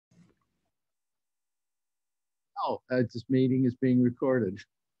Oh, this meeting is being recorded.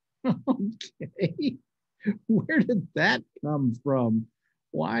 Okay. Where did that come from?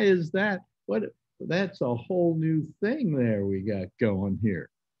 Why is that? What? That's a whole new thing there we got going here.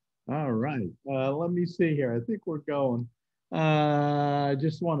 All right. Let me see here. I think we're going. I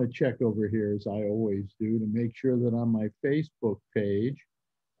just want to check over here as I always do to make sure that on my Facebook page,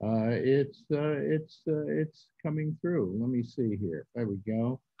 it's coming through. Let me see here. There we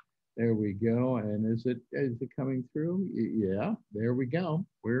go. There we go. And is it coming through? Yeah. There we go.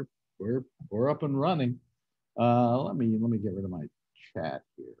 We're up and running. Let me get rid of my chat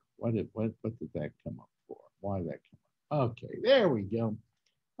here. What did that come up for? Why did that come up? Okay, there we go.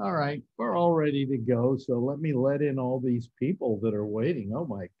 All right, we're all ready to go. So let me let in all these people that are waiting. Oh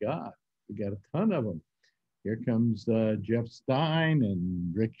my God, we got a ton of them. Here comes Jeff Stein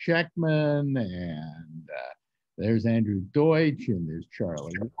and Rick Sheckman, and there's Andrew Deutsch, and there's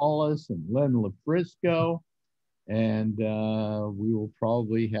Charlie Wallace and Len LaFrisco. And we will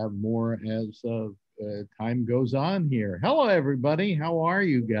probably have more as time goes on here. Hello, everybody. How are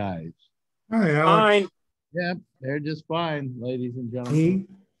you guys? Hi, Alex. Fine. Yep, they're just fine, ladies and gentlemen.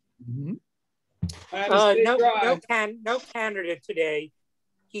 Mm-hmm. No candidate today.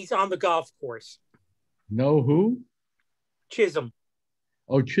 He's on the golf course. No who? Chisholm.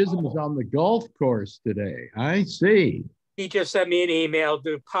 Oh, Chisholm is on the golf course today. I see. He just sent me an email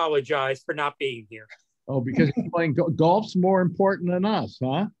to apologize for not being here. Oh, because he's playing golf's more important than us,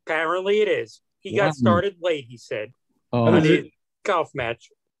 huh? Apparently it is. He got started late, he said. Oh, On the golf match.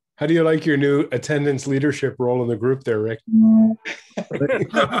 How do you like your new attendance leadership role in the group there, Rick?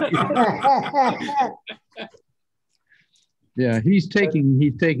 Yeah, he's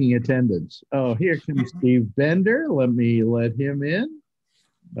taking attendance. Oh, here comes Steve Bender. Let me let him in.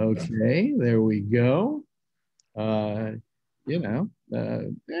 Okay, there we go. There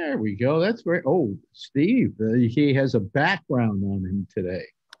we go. That's great. Oh, Steve, he has a background on him today.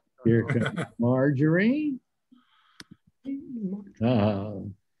 Here comes Marjorie.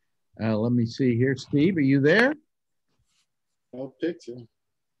 Let me see here. Steve, are you there? No picture.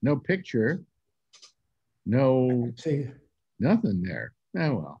 No picture. No, nothing there.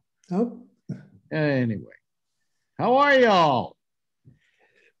 Oh, well. Oh. Anyway, how are y'all?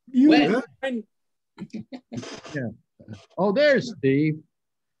 You. Yeah. Oh, there's Steve.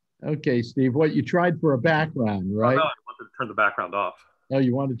 Okay, Steve, what you tried for a background, right? Oh, no, I wanted to turn the background off. Oh,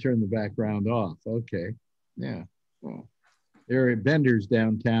 you want to turn the background off. Okay. Yeah. Well, there are vendors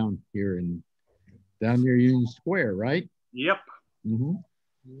downtown here down near Union Square, right? Yep. Mm-hmm.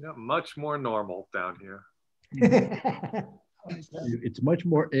 Yeah, much more normal down here. It's much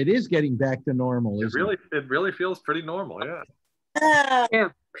more, it is getting back to normal, It really feels pretty normal, yeah. Yeah.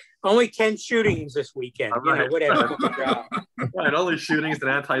 Only 10 shootings this weekend. Right. You know, whatever. Right, only shootings and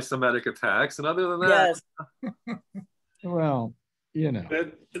anti-Semitic attacks. And other than that. Yes. Well, you know.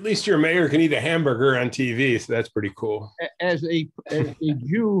 At least your mayor can eat a hamburger on TV, so that's pretty cool. As a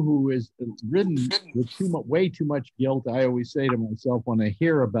Jew who is ridden with way too much guilt, I always say to myself when I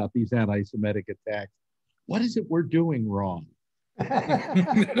hear about these anti-Semitic attacks, what is it we're doing wrong?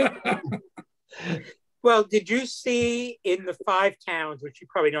 Well, did you see in the 5 towns, which you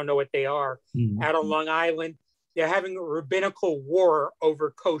probably don't know what they are, out on Long Island, they're having a rabbinical war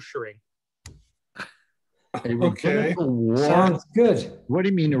over koshering. Okay. Sounds good. What do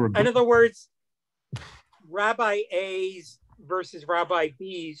you mean? In other words, Rabbi A's versus Rabbi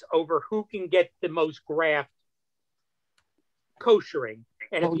B's over who can get the most graft koshering.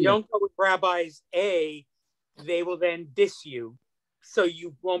 And if you don't go with Rabbis A, they will then diss you, so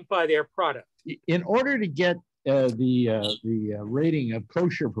you won't buy their product. In order to get the rating of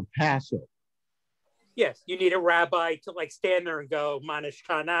kosher for Passover. Yes, you need a rabbi to like stand there and go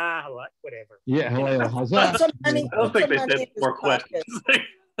manishkana, whatever. Yeah, I don't think they said 4 questions.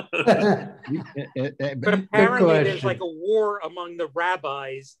 But apparently there's like a war among the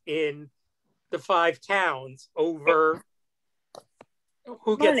rabbis in the 5 towns over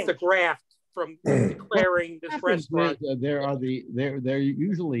who gets the graft from declaring this restaurant. They're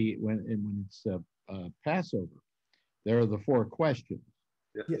usually when it's Passover, there are the 4 questions.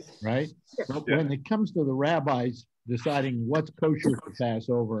 Yes. Right? Yes. But when it comes to the rabbis deciding what's kosher for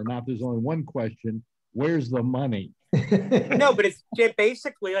Passover or not, there's only one question: where's the money? No, but it's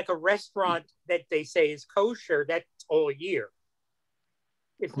basically like a restaurant that they say is kosher. That's all year.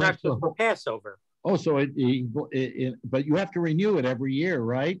 It's not just for Passover. Oh, so but you have to renew it every year,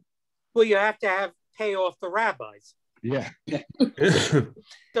 right? Well, you have to pay off the rabbis. Yeah.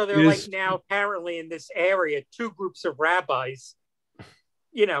 So they're like now apparently in this area, 2 groups of rabbis.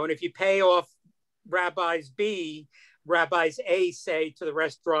 You know, and if you pay off Rabbis B, Rabbis A say to the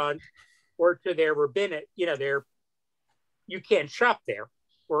restaurant, or to their rabbinate, you can't shop there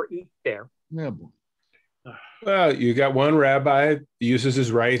or eat there. Yeah, boy. Well, you got one rabbi uses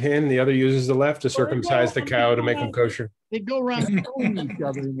his right hand, and the other uses the left to circumcise the cow to make them kosher. They go around killing each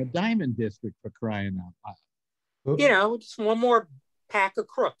other in the Diamond District for crying out loud. Just one more pack of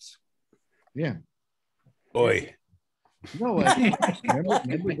crooks. Yeah. Boy. No,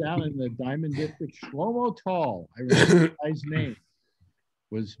 remember down in the Diamond District, Shlomo Tall, I remember the guy's name,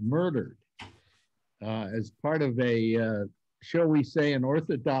 was murdered as part of a, shall we say, an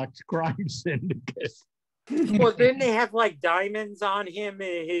Orthodox crime syndicate. Well, didn't they have like diamonds on him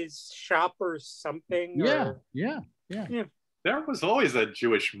in his shop or something? Yeah. There was always a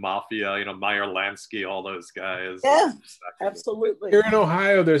Jewish mafia, Meyer Lansky, all those guys. Yeah, absolutely. Here in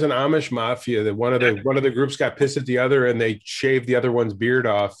Ohio, there's an Amish mafia that one of the groups got pissed at the other, and they shaved the other one's beard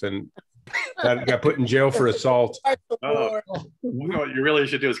off, and got put in jail for assault. Oh. What you really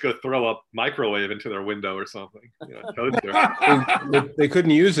should do is go throw a microwave into their window or something. They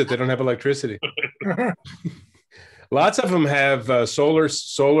couldn't use it. They don't have electricity. Lots of them have solar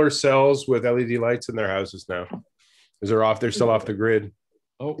cells with LED lights in their houses now. Because they're still off the grid.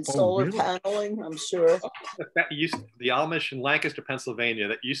 Solar really? Paneling, I'm sure. The Amish in Lancaster, Pennsylvania,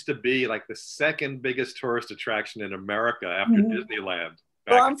 that used to be like the second biggest tourist attraction in America after Disneyland.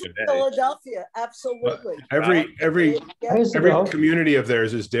 Well, I'm from Philadelphia, absolutely. Every community of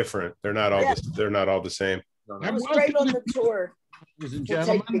theirs is different. They're not all the same. I was great on the tour. To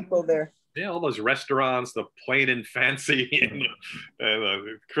take people there. Yeah, all those restaurants, the Plain and Fancy, and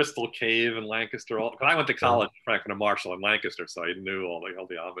the Crystal Cave in Lancaster. I went to college, Franklin and Marshall in Lancaster, so I knew all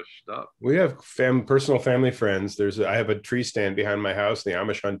the Amish stuff. We have personal family friends. I have a tree stand behind my house. The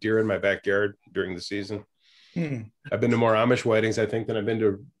Amish hunt deer in my backyard during the season. I've been to more Amish weddings, I think, than I've been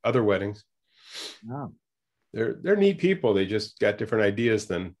to other weddings. Wow. They're neat people. They just got different ideas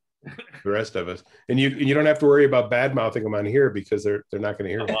than the rest of us, and you don't have to worry about bad mouthing them on here because they're not going to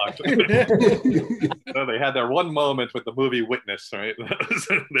hear it. So they had their one moment with the movie Witness, right? That was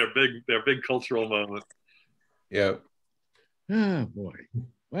their big cultural moment. Yeah. Oh boy.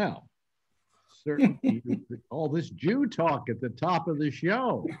 Well, certainly all this Jew talk at the top of the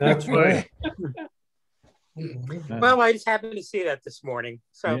show. That's right. Well, I just happened to see that this morning.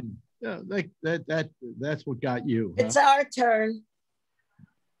 So that's what got you. It's our turn.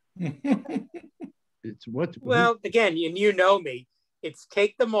 It's what? Well, again, you know me. It's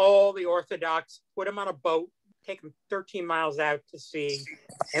take them all, the Orthodox, put them on a boat, take them 13 miles out to sea,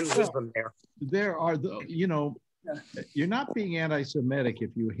 and leave them there. There are you're not being anti-Semitic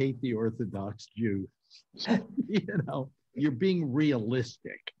if you hate the Orthodox Jews. You're being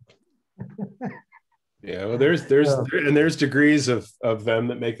realistic. Yeah, well, there's degrees of them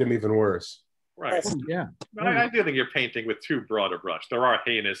that make them even worse. Right. Yeah. I do think you're painting with too broad a brush. There are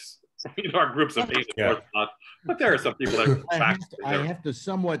heinous, our groups of heinous Orthodox, but there are some people that I have to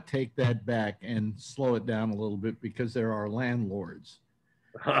somewhat take that back and slow it down a little bit because there are landlords.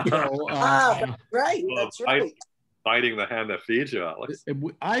 Right. That's right. Biting the hand that feeds you, Alex.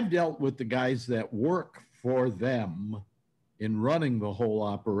 I've dealt with the guys that work for them in running the whole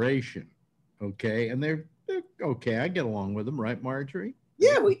operation. Okay. And they're okay. I get along with them, right, Marjorie?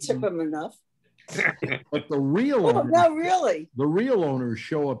 Yeah, we tip them enough. But the real owners, no, really. The real owners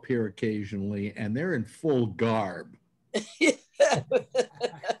show up here occasionally and they're in full garb. The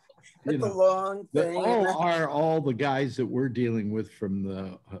long thing. All the guys that we're dealing with from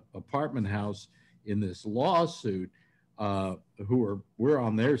the apartment house in this lawsuit we're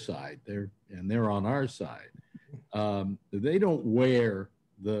on their side. They're on our side. They don't wear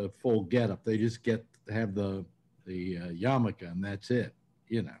the full getup. They just have the yarmulke and that's it,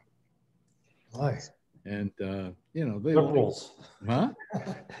 Nice. And they liberals. Huh?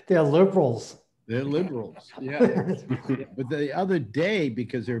 They're liberals. They're liberals. Yeah. But the other day,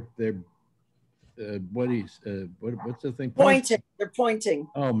 because they're what's the thing? Pointing. They're pointing.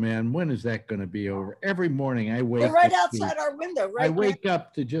 Oh man, when is that going to be over? Every morning I wake. They're right outside our window. Right. I wake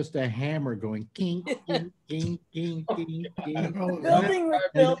up to just a hammer going king, king, king, king, king, king. The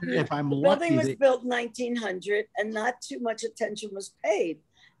building was built 1900, and not too much attention was paid.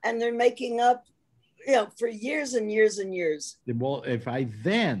 And they're making up, for years and years and years. Well, if I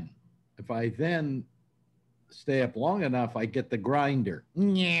then stay up long enough, I get the grinder.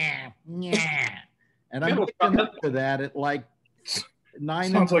 Yeah. And I'm waking up to that at like 9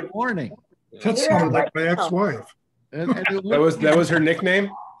 in the morning. That sounded like my ex-wife. And that was her nickname?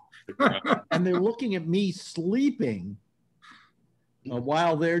 And they're looking at me sleeping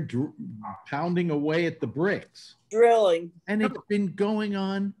while they're pounding away at the bricks. Drilling. And it's been going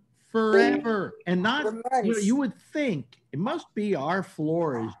on forever. And not, For months. you would think it must be our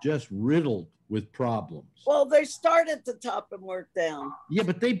floor is just riddled with problems. Well, they start at the top and work down. Yeah,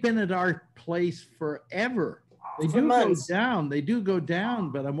 but they've been at our place forever. They For do months. go down. They do go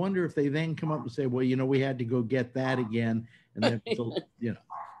down, but I wonder if they then come up and say, well, we had to go get that again. And then,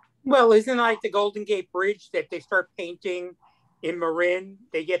 Well, isn't it like the Golden Gate Bridge that they start painting in Marin?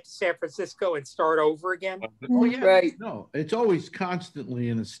 They get to San Francisco and start over again? Oh, yeah. Right. No, it's always constantly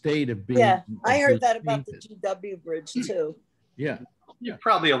in a state of being. Yeah, I heard that about the GW Bridge too. Yeah. You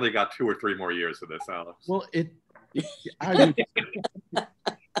probably only got 2 or 3 more years of this, Alex. Well, we've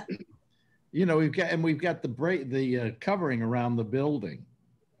got the covering around the building,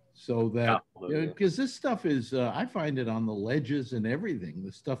 so that because this stuff is I find it on the ledges and everything.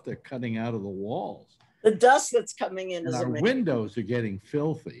 The stuff they're cutting out of the walls. The dust that's coming in And is our amazing. windows are getting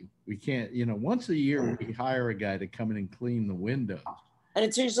filthy. We can't, once a year we hire a guy to come in and clean the windows. And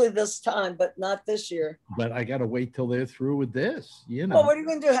it's usually this time, but not this year. But I got to wait till they're through with this, Well, what are you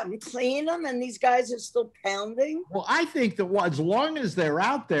going to do? Have them clean them and these guys are still pounding? Well, I think that as long as they're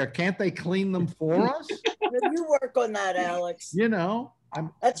out there, can't they clean them for us? You work on that, Alex.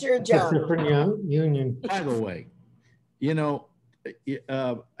 That's your job. Different union. By the way,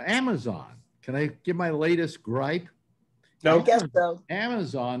 Amazon. Can I give my latest gripe? No. I guess so.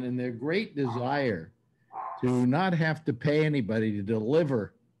 Amazon, in their great desire to not have to pay anybody to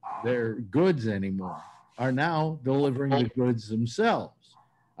deliver their goods anymore, are now delivering the goods themselves.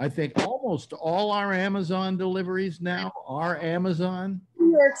 I think almost all our Amazon deliveries now are Amazon.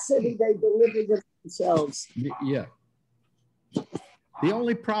 New York City, they deliver them themselves. Yeah. The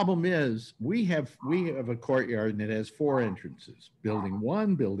only problem is we have a courtyard and it has 4 entrances: building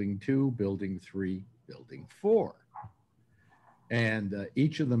 1, building 2, building 3, building 4. And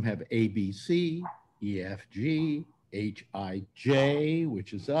each of them have ABC, EFG, HIJ,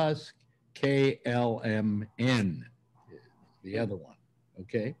 which is us, KLMN, the other one,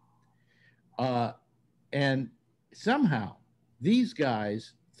 okay? And somehow these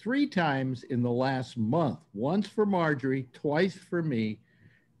guys 3 times in the last month, once for Marjorie, twice for me,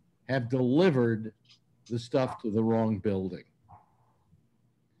 have delivered the stuff to the wrong building.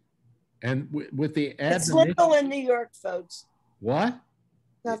 And with the It's legal in New York, folks. What?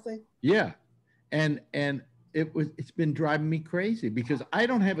 Nothing. Yeah. And it's been driving me crazy because I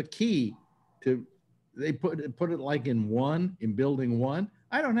don't have a key to, they put it like in building 1.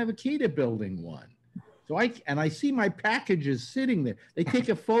 I don't have a key to building 1. So I see my packages sitting there. They take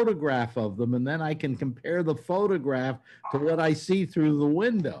a photograph of them and then I can compare the photograph to what I see through the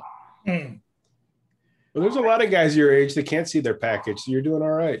window. Well, there's a lot of guys your age that can't see their package, so you're doing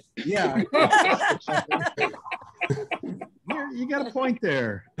all right. Yeah. You got a point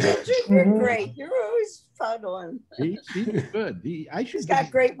there. You're great. You're always fun on. He's good. He's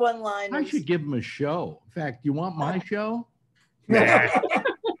got great one-liners. I should give him a show. In fact, you want my show? Nah.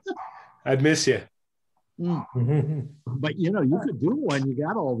 I'd miss you. But you could do one. You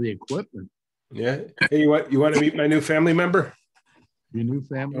got all the equipment. Yeah. Hey, you want to meet my new family member? Your new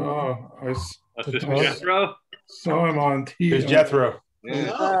family? Oh, Jethro? Saw him on TV. Here's Jethro.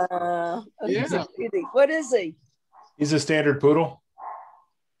 Yeah. What is he? He's a standard poodle.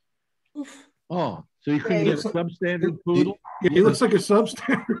 Oh, so you couldn't get a substandard poodle? He looks like a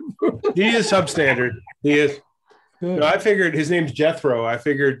substandard poodle. He is substandard. He is. No, I figured his name's Jethro. I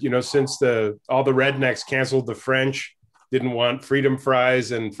figured, since all the rednecks canceled the French, didn't want freedom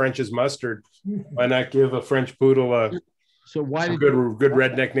fries and French's mustard, why not give a French poodle a good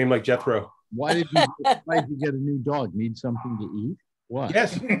redneck name like Jethro? Why did you get a new dog? Need something to eat? What?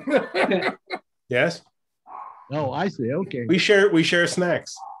 Yes. Yes. Oh, I see. Okay. We share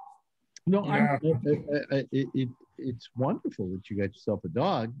snacks. No, it's wonderful that you got yourself a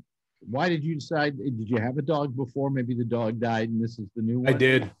dog. Why did you decide? Did you have a dog before? Maybe the dog died and this is the new one? I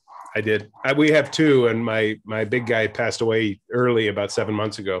did. We have 2, and my big guy passed away early about 7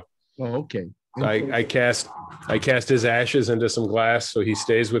 months ago. Oh, okay. So I cast his ashes into some glass so he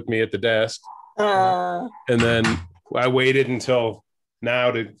stays with me at the desk. And then I waited until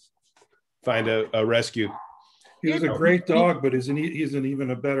now to find a rescue. He was a great dog, but he's an even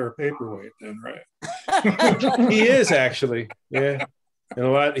a better paperweight then, right? He is actually, yeah.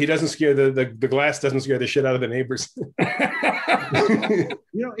 And he doesn't scare the glass doesn't scare the shit out of the neighbors.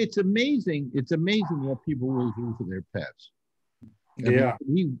 It's amazing. It's amazing what people will do for their pets. Yeah.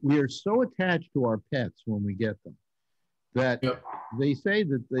 We are so attached to our pets when we get them that they say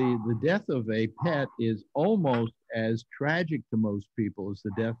that the death of a pet is almost as tragic to most people as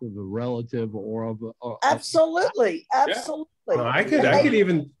the death of a relative or of absolutely. Well, I could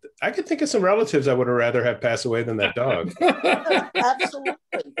I could think of some relatives I would have rather have pass away than that dog. Absolutely.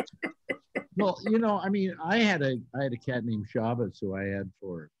 Well, you know, I mean, I had a cat named Shabbos who I had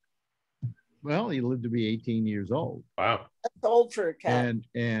for, well, he lived to be 18 years old. Wow. That's old for a cat.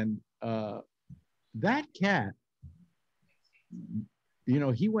 And that cat, you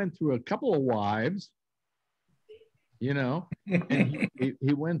know, he went through a couple of wives, you know, and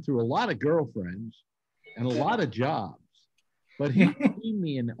he went through a lot of girlfriends and a lot of jobs. But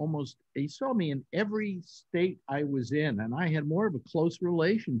he saw me in every state I was in, and I had more of a close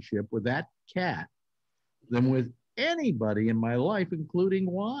relationship with that cat than with anybody in my life, including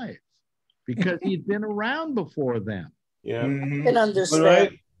wives, because he'd been around before them. Yeah. I can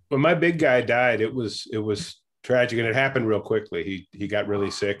understand. When my big guy died, it was tragic, and it happened real quickly. He got really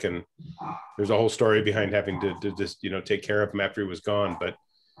sick, and there's a whole story behind having to just, you know, take care of him after he was gone. But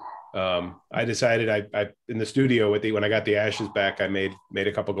I decided I in the studio when I got the ashes back, I made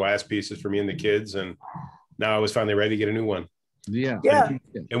a couple glass pieces for me and the kids, and now I was finally ready to get a new one. Yeah.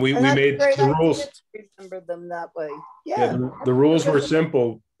 And we made the rules. Remember them that way. Yeah, the rules were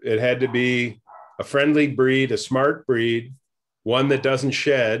simple. It had to be a friendly breed, a smart breed, one that doesn't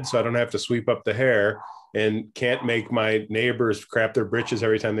shed, so I don't have to sweep up the hair, and can't make my neighbors crap their britches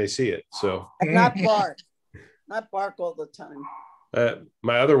every time they see it. So and not bark all the time.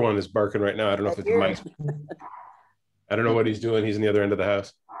 My other one is barking right now. I don't know if it's mine. I don't know what he's doing. He's in the other end of the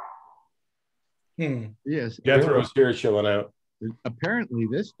house. Yes. Jethro's here chilling out. Apparently,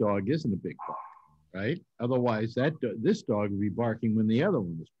 this dog isn't a big dog, right? Otherwise, this dog would be barking when the other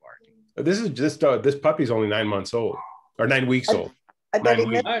one was barking. This puppy's only 9 months old, or 9 weeks old. I bet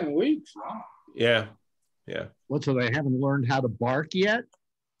 9 weeks. Wow. Yeah. What? So they haven't learned how to bark yet?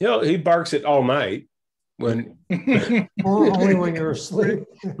 He barks it all night. When only when you're asleep.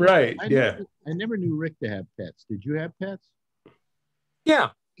 Right. I never knew Rick to have pets. Did you have pets? Yeah.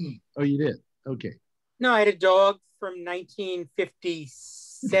 Oh, you did? Okay. No, I had a dog from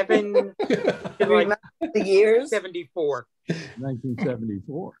 1957 to like the years 74.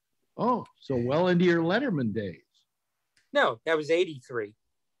 1974. Oh, so well into your Letterman days. No, that was 83.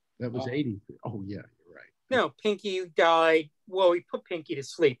 That was 83. Oh, yeah, you're right. No, Pinky died. Well, we put Pinky to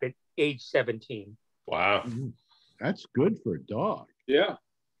sleep at age 17. Wow. That's good for a dog. Yeah.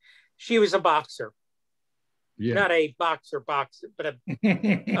 She was a boxer. Yeah. Not a boxer, but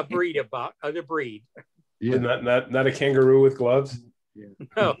a breed of the breed. Yeah. Not a kangaroo with gloves. Yeah.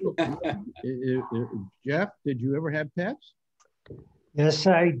 No. Jeff, did you ever have pets? Yes,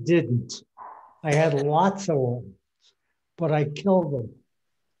 I didn't. I had lots of them, but I killed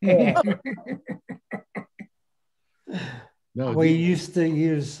them. No, we used to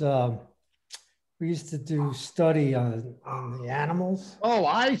do study on the animals. Oh,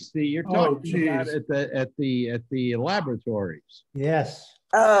 I see. You're talking about at the laboratories. Yes.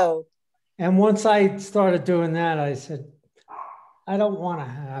 Oh. And once I started doing that, I said, I don't want to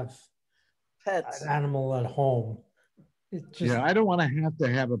have pets, an animal at home. Yeah, I don't want to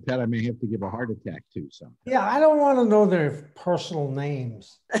have a pet I may have to give a heart attack to sometime. Yeah, I don't want to know their personal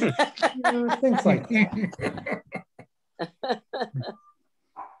names. Things like that.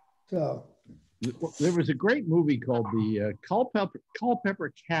 So there was a great movie called the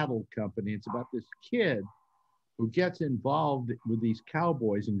Culpeper Cattle Company. It's about this kid who gets involved with these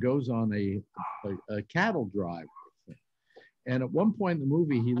cowboys and goes on a cattle drive. And at one point in the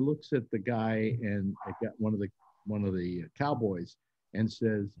movie, he looks at the guy and got one of the cowboys and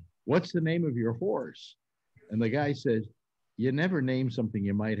says, "What's the name of your horse?" And the guy says, "You never name something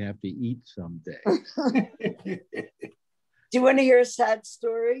you might have to eat someday." Do you want to hear a sad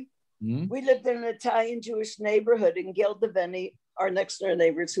story? Mm-hmm. We lived in an Italian Jewish neighborhood in Bennett. Our next door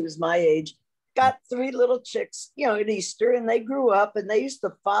neighbors, who was my age, got 3 little chicks, at Easter, and they grew up and they used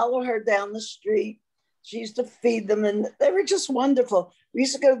to follow her down the street. She used to feed them, and they were just wonderful. We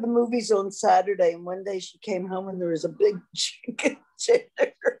used to go to the movies on Saturday, and one day she came home and there was a big chicken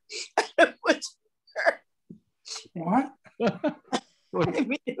dinner. It was her. What? I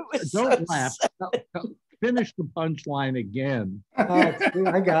mean, it was Don't laugh. Finish the punchline again.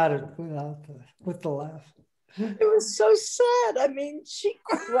 I got it with the laugh. It was so sad. I mean, she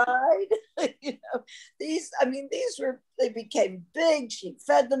cried. They became big. She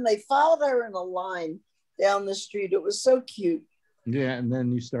fed them. They followed her in a line down the street. It was so cute. Yeah, and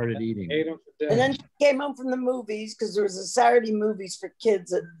then you started eating. And then she came home from the movies, because there was a Saturday movies for kids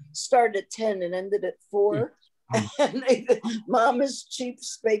that started at 10 and ended at 4. And mom is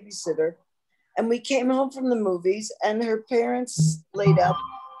chief's babysitter. And we came home from the movies, and her parents laid out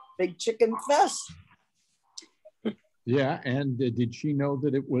big chicken fest. Yeah, and did she know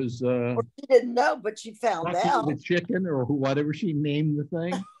that it was? She didn't know, but she found out. The chicken or whatever she named the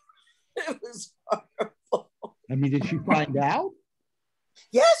thing. It was horrible. I mean, did she find out?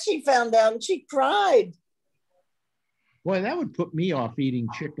 Yes, she found out and she cried. Boy, that would put me off eating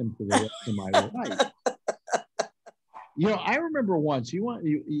chicken for the rest of my life. You know, I remember once,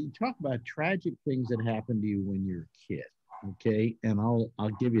 you talk about tragic things that happened to you when you're a kid, okay? And I'll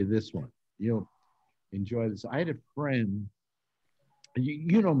give you this one. You'll enjoy this. I had a friend,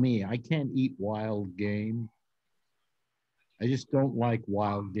 you know me, I can't eat wild game. I just don't like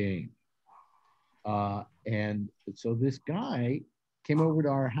wild game. And so this guy came over to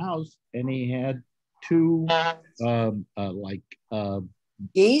our house and he had two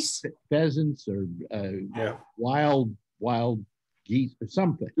geese, pheasants, or wild geese or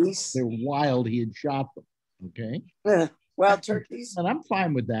something. Geese. They're wild. He had shot them. Okay. Wild turkeys. And I'm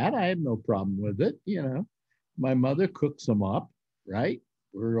fine with that. I have no problem with it. You know, my mother cooks them up, right?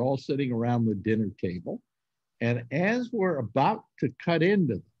 We're all sitting around the dinner table. And as we're about to cut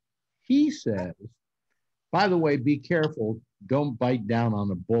into them, he says, by the way, be careful. Don't bite down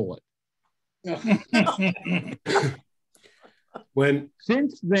on a bullet.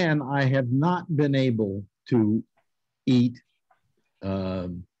 Since then, I have not been able to eat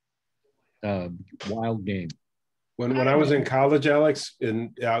wild game. When I was in college, Alex,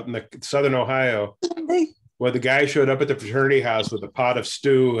 out in the southern Ohio, where the guy showed up at the fraternity house with a pot of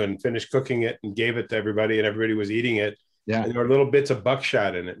stew and finished cooking it and gave it to everybody, and everybody was eating it. Yeah, and there were little bits of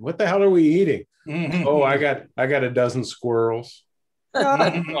buckshot in it. What the hell are we eating? Oh, I got a dozen squirrels.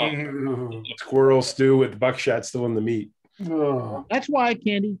 Squirrel stew with buckshot still in the meat. That's why I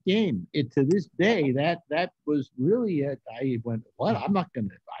can't eat game. To this day, that was really it. I went, what? I don't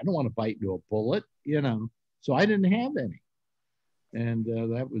want to bite into a bullet, you know. So I didn't have any, and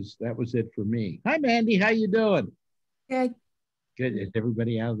that was it for me. Hi, Mandy, how you doing? Good. Good. Is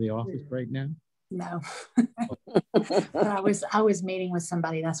everybody out of the office right now? No. I was meeting with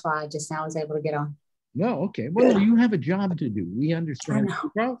somebody. That's why I just now was able to get on. No, okay. Well, you have a job to do. We understand.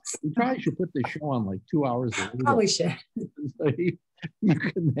 We probably should put the show on like 2 hours a week. Probably should. So you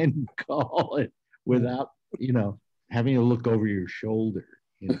can then call it without, you know, having to look over your shoulder.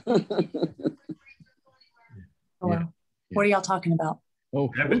 You know? What are y'all talking about? Oh,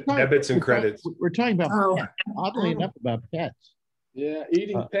 debits and credits. We're talking about pets. Oddly enough, about pets. Yeah,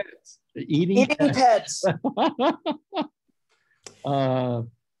 eating pets. Eating pets. Yeah.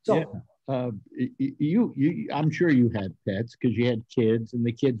 I'm sure you had pets because you had kids, and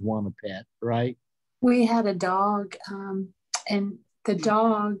the kids want a pet, right? We had a dog, and the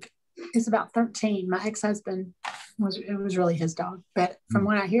dog is about 13. My ex-husband it was really his dog, but from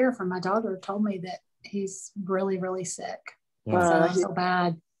what I hear from my daughter, told me that he's really, really sick. So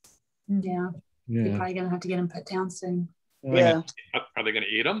bad. Yeah. You're probably gonna have to get him put down soon. Yeah. Are they gonna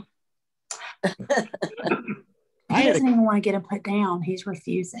eat him? He doesn't even want to get him put down. He's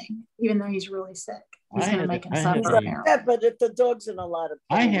refusing, even though he's really sick. He's going to make him suffer. Yeah, but if the dog's in a lot of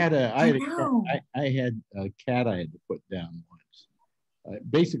pain. I had a cat I had to put down once.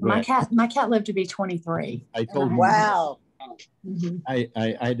 Basically, my cat lived to be 23. I told you. Wow. I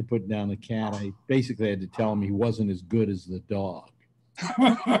had to put down a cat. I basically had to tell him he wasn't as good as the dog.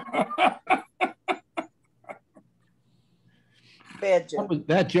 Bad joke.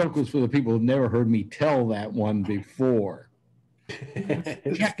 That joke was for the people who've never heard me tell that one before.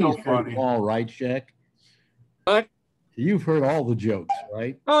 Sheck, so funny. All right, Sheck? What? You've heard all the jokes,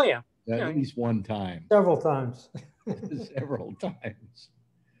 right? Oh, yeah. At least one time. Several times. Several times.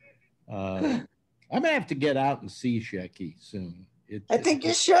 I'm going to have to get out and see Shecky soon. I think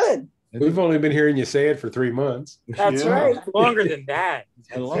you should. We've only been hearing you say it for 3 months. That's right. Longer than that.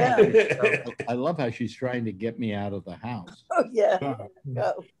 I love how she's trying to get me out of the house. Oh, yeah.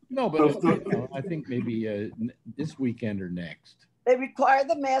 No, but I think maybe this weekend or next. They require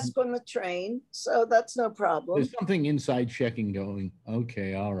the mask on the train, so that's no problem. There's something inside checking going,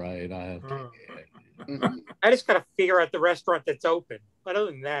 okay, all right. I just got to figure out the restaurant that's open. But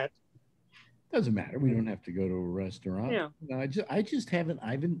other than that. Doesn't matter. We don't have to go to a restaurant. Yeah. No, I just haven't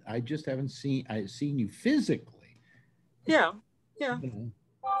seen you physically. Yeah. Yeah. You know?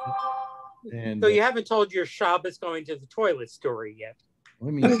 And so you haven't told your Shabbos going to the toilet story yet. What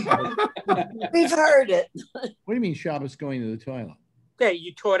do you mean? We've heard it. What do you mean Shabbos going to the toilet? Yeah,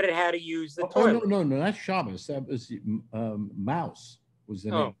 you taught it how to use the toilet. No, not Shabbos. That was Mouse was the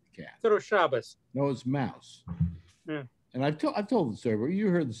name of the cat. So it was Shabbos. No, it's Mouse. Yeah. And I've told the story. You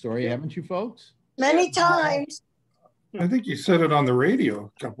heard the story, haven't you, folks? Many times. I think you said it on the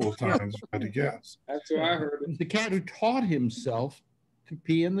radio a couple of times. I had to guess. That's what I heard. It's the cat who taught himself to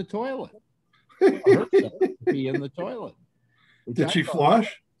pee in the toilet. To pee in the toilet. Did she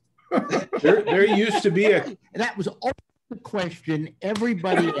flush? There used to be that was the question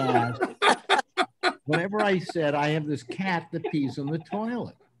everybody asked. Whenever I said I have this cat that pees in the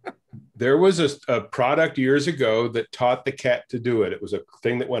toilet. There was a product years ago that taught the cat to do it. It was a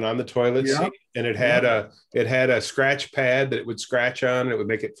thing that went on the toilet seat, and it had a scratch pad that it would scratch on, and it would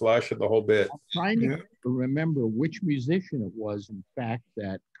make it flush and the whole bit. I'm trying to remember which musician it was, in fact,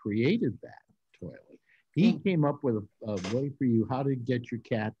 that created that toilet. He came up with a way for you how to get your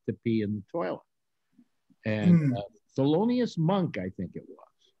cat to pee in the toilet. And Thelonious Monk, I think it was.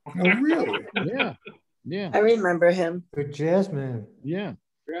 Oh, really? Yeah. Yeah. I remember him. Good jazz man. Yeah.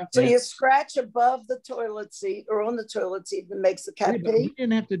 So you scratch above the toilet seat or on the toilet seat that makes the cat pee? He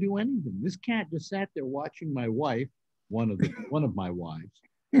didn't have to do anything. This cat just sat there watching my wife, one of my wives,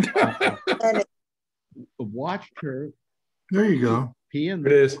 watched her. There you go. Pee in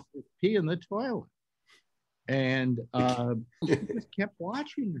the toilet, and she just kept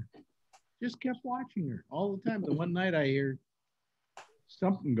watching her. Just kept watching her all the time. And one night I hear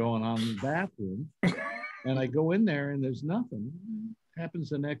something going on in the bathroom, and I go in there and there's nothing. Happens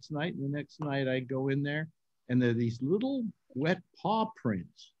the next night, and the next night I go in there and there are these little wet paw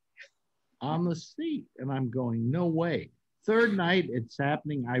prints on the seat, and I'm going, no way. Third night it's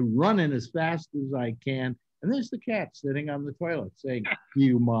happening. I run in as fast as I can, and there's the cat sitting on the toilet saying, do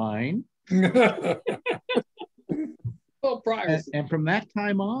you mind? Oh, privacy. And from that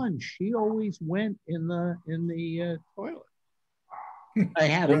time on, she always went in the toilet. I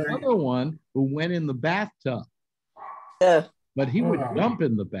had another one who went in the bathtub. But he would dump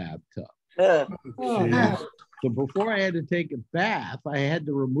in the bathtub. So before I had to take a bath, I had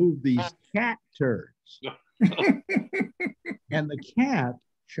to remove these cat turds. And the cat,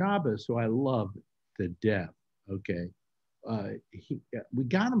 Shabbos, who I loved to death, okay, we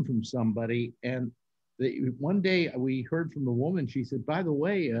got him from somebody, and one day we heard from the woman. She said, by the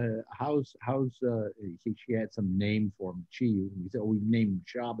way, how's she had some name for him, Chi. We said, oh, we've named him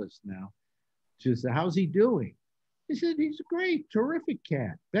Shabbos now. She said, how's he doing? He said, he's a great, terrific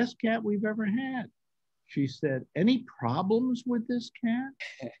cat. Best cat we've ever had. She said, any problems with this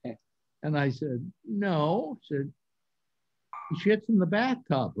cat? And I said, no. She said, he shits in the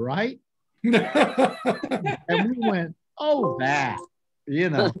bathtub, right? And we went, oh, that. You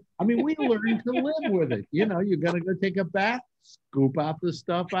know, I mean, we learned to live with it. You know, you're going to go take a bath, scoop out the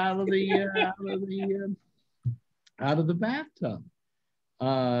stuff out of the bathtub.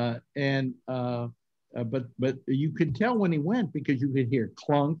 But you could tell when he went because you could hear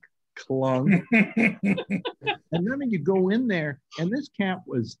clunk, clunk. And then you go in there, and this cat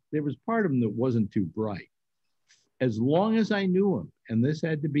there was part of him that wasn't too bright. As long as I knew him, and this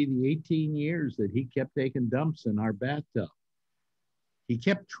had to be the 18 years that he kept taking dumps in our bathtub, he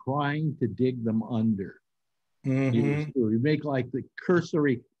kept trying to dig them under. He'd make like the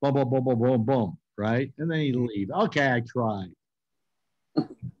cursory boom, boom, boom, boom, boom, boom, right? And then he'd leave. Okay, I tried.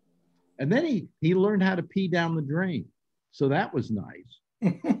 And then he learned how to pee down the drain. So that was nice.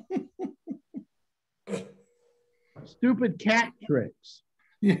 Stupid cat tricks.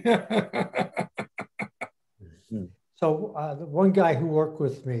 Yeah. So the one guy who worked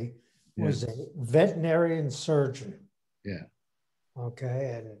with me was a veterinarian surgeon. Yeah.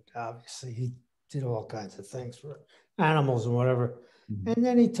 Okay. And obviously he did all kinds of things for animals and whatever. And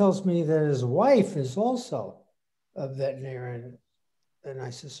then he tells me that his wife is also a veterinarian. And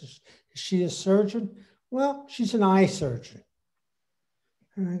I said, is she a surgeon? Well, she's an eye surgeon.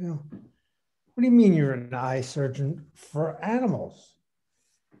 And I go, what do you mean you're an eye surgeon for animals?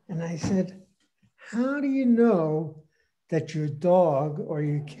 And I said, how do you know that your dog or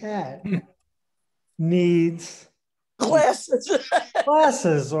your cat needs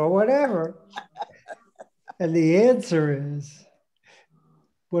glasses or whatever? And the answer is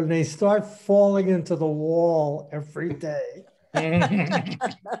when they start falling into the wall every day.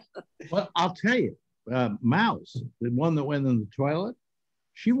 Well, I'll tell you, Mouse, the one that went in the toilet,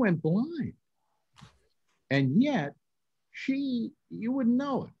 she went blind. And yet, you wouldn't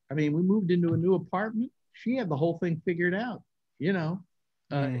know it. I mean, we moved into a new apartment. She had the whole thing figured out, you know.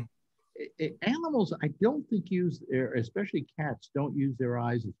 Animals, I don't think especially cats, don't use their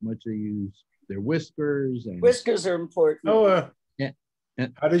eyes as much as they use their whiskers. And whiskers are important. Oh,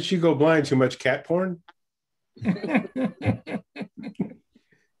 how did she go blind? Too much cat porn?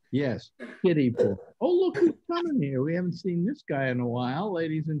 Yes, kitty porn. Oh, look who's coming here. We haven't seen this guy in a while,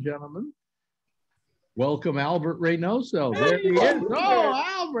 ladies and gentlemen. Welcome, Albert Reynoso. There he is. Oh,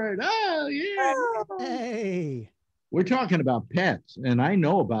 Albert. Oh, yeah. Hey. We're talking about pets, and I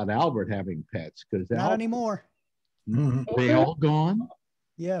know about Albert having pets because not anymore. They all gone?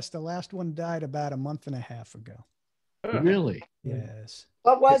 Yes, the last one died about a month and a half ago. Really? Yes.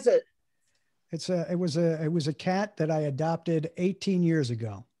 What was it? It was a cat that I adopted 18 years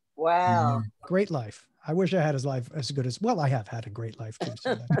ago. Wow. Great life. I wish I had his life as good as, well, I have had a great life too.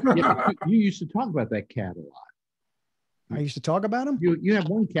 So Yeah, you used to talk about that cat a lot. I used to talk about him. You have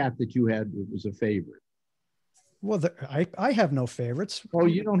one cat that you had that was a favorite. Well, I have no favorites. Oh,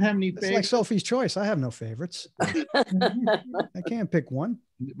 you don't have any It's favorites? like Sophie's Choice. I have no favorites. I can't pick one.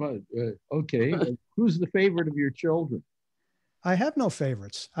 Okay. Who's the favorite of your children? I have no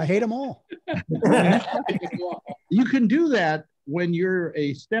favorites. I hate them all. You can do that when you're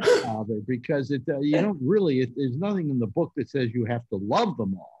a stepfather because you don't really, there's nothing in the book that says you have to love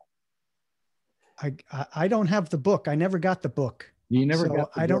them all. I don't have the book. I never got the book. You never got the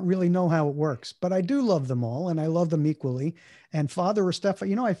book. I don't really know how it works, but I do love them all and I love them equally. And father or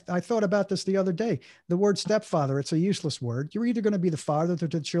stepfather, I thought about this the other day. The word stepfather, it's a useless word. You're either going to be the father to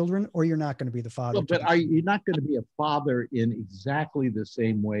the children or you're not going to be the father. Well, but you're not going to be a father in exactly the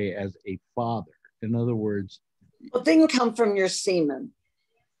same way as a father. In other words, well, it didn't come from your semen.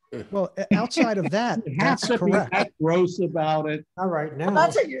 Well, outside of that, that's correct. That's gross about it. All right, now. Well,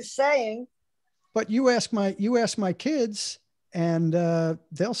 that's what you're saying. But you ask my kids, and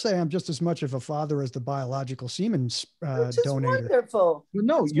they'll say I'm just as much of a father as the biological semen Which is donator. wonderful. Well,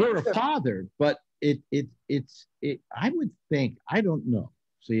 no, It's you're wonderful. a father, but it's I would think, I don't know.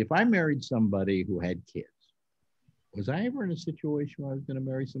 See, if I married somebody who had kids, was I ever in a situation where I was going to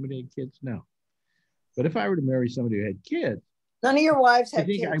marry somebody who had kids? No. But if I were to marry somebody who had kids, None of your wives I had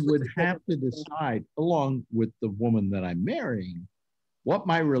think kids. I would have to decide, along with the woman that I'm marrying, what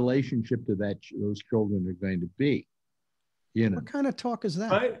my relationship to those children are going to be. You know, What kind of talk is that?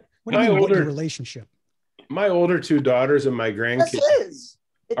 What do my you mean, older- your relationship? My older two daughters and my Yes, grandkids it is.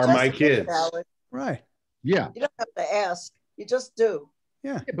 It are just my is, kids. Alex. Right. yeah. You don't have to ask. You just do.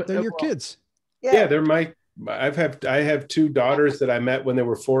 Yeah, but, they're your well, kids. Yeah, they're I have two daughters that I met when they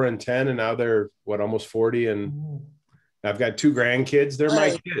were 4 and 10, and now they're almost 40, and I've got two grandkids. They're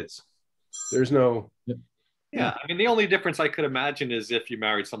my kids. There's no. Yeah, I mean, the only difference I could imagine is if you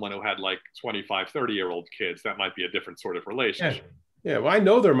married someone who had like 25, 30-year-old kids, that might be a different sort of relationship. Yeah, well, I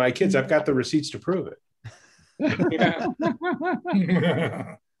know they're my kids. I've got the receipts to prove it.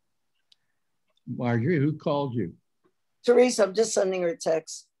 Marjorie, who called you? Teresa, I'm just sending her a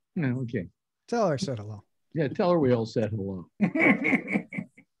text. Oh, okay. Tell her I said hello. Yeah, tell her we all said hello.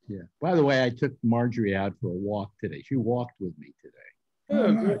 Yeah. By the way, I took Marjorie out for a walk today. She walked with me today.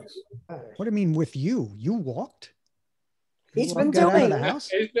 Oh, good. What do you mean with you? You walked? He's You been got out of doing the it. house?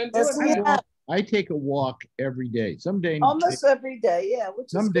 He's been Yes, doing he that. has. I take a walk every day. Some days, Almost every day, yeah. Which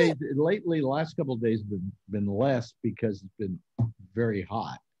is some good. days lately, the last couple of days have been less because it's been very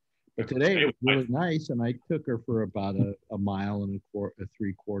hot. But today it was really nice, and I took her for about a mile and a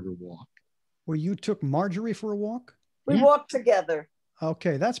 3/4 walk. Well, you took Marjorie for a walk? We Yeah. walk together.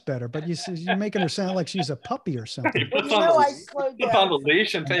 Okay, that's better. But you're making her sound like she's a puppy or something. Well, Puts you on know, the- I slowed Puts on the down.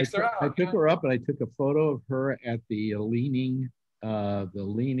 leash and And takes her I out. took her up and I took a photo of her at the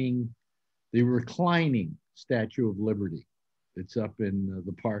reclining Statue of Liberty. It's up in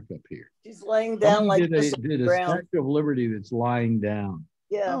the park up here. She's laying down like Somebody this on did the a ground. Statue of Liberty that's lying down.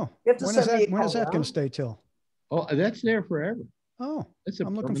 Yeah. Oh, You have to when is send me that? a When is that photo. going to stay till? Oh, that's there forever. Oh, That's a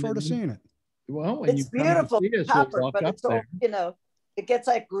I'm looking forward to permanent- seeing it. Well, when It's you come and beautiful, see us, copper, we'll walk but up it's all, there. you know, it gets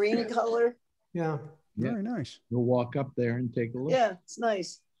that green color. Yeah. Yeah. Very nice. We'll walk up there and take a look. Yeah, it's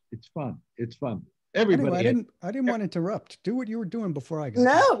nice. It's fun. It's fun. Everybody. Anyway, I didn't want to interrupt. Do what you were doing before I got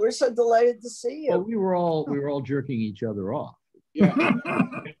No, we're so delighted to see you. Well, we were all jerking each other off. Yeah.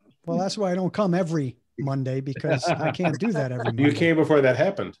 Well, that's why I don't come every Monday, because I can't do that every Monday. You came before that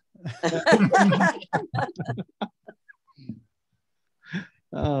happened.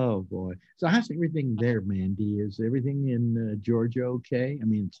 Oh boy. So how's everything there, Mandy? Is everything in Georgia okay? I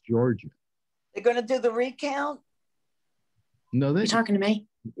mean, it's Georgia. They're going to do the recount? No, they. You talking to me?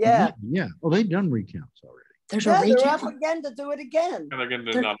 Yeah. Yeah. Oh, they've done recounts already. There's Yeah, a they're up recount. again to do it again. And they're going to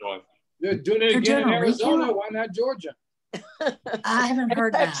do They're- another one. They're doing it They're again in doing a Arizona. recount? Why not Georgia? I haven't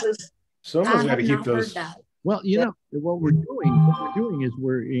heard that. Texas. I Someone's got have to keep not heard those. that. Well, you know what we're doing is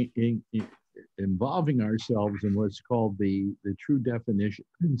we're involving ourselves in what's called the true definition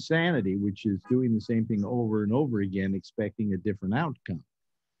of insanity, which is doing the same thing over and over again, expecting a different outcome.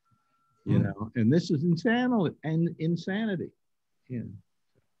 You know, and this is insanity. Yeah,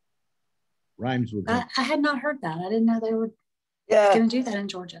 rhymes with. I had not heard that. I didn't know they were Yeah. going to do that in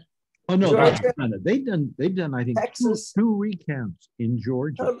Georgia. Oh no, Georgia. they've done I think Texas. two recounts in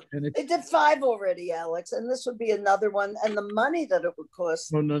Georgia, Oh, and it's They did 5 already, Alex, and this would be another one. And the money that it would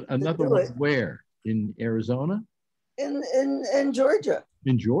cost another do one it. where in Arizona, in Georgia.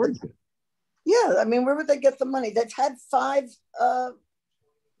 in Georgia. Yeah, I mean, where would they get the money? They've had 5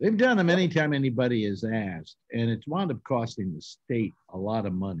 They've done them anytime anybody has asked, and it's wound up costing the state a lot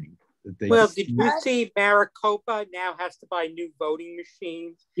of money. Well, did you see Maricopa now has to buy new voting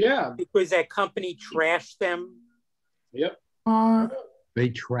machines? Yeah. Because that company trashed them. Yep. They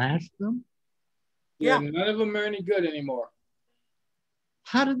trashed them? Yeah, none of them are any good anymore.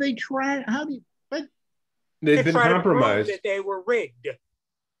 How did they trash? They've been compromised. That they were rigged.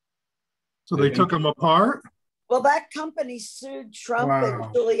 So they took them apart? Well, that company sued Trump and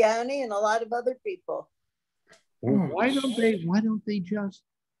Giuliani and a lot of other people. Well, why don't they just,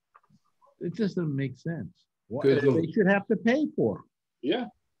 it just doesn't make sense. They should have to pay for them. Yeah.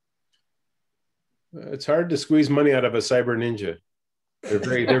 It's hard to squeeze money out of a cyber ninja.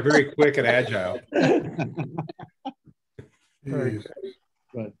 They're very quick and agile.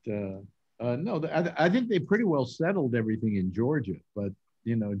 But no, I think they pretty well settled everything in Georgia. But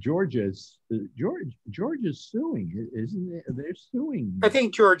you know, Georgia's suing, isn't it? They're suing. I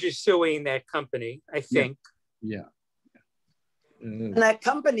think Georgia's suing that company. I think. Yeah. And that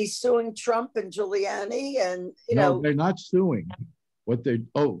company's suing Trump and Giuliani, and no, they're not suing. What they're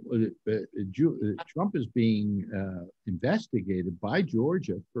Trump is being investigated by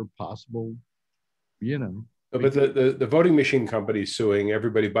Georgia for possible, you know. But the voting machine company is suing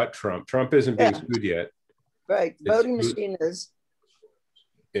everybody but Trump. Trump isn't being sued yet. Right, voting machine is.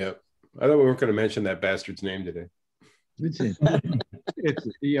 Yeah, I thought we weren't going to mention that bastard's name today. It's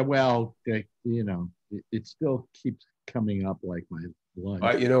yeah, well, you know, it still keeps coming up like my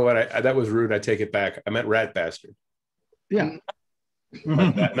blood. You know what? That was rude. I take it back. I meant rat bastard. Yeah.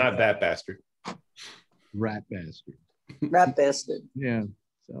 Not that bastard. Rat bastard. Rat bastard. Yeah.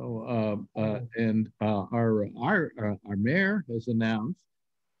 So and our mayor has announced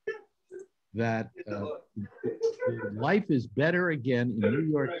that life is better again in New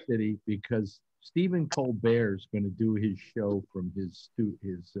York City because Stephen Colbert is going to do his show from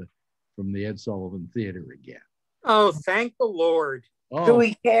from the Ed Sullivan Theater again. Oh, thank the Lord. Oh, do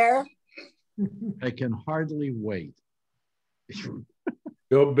we care? I can hardly wait.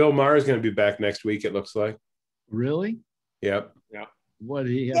 Bill Maher is going to be back next week, it looks like. Really? Yep. Yeah. What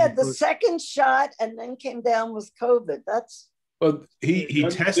he had? Yeah, the second shot and then came down with COVID. That's. Well, he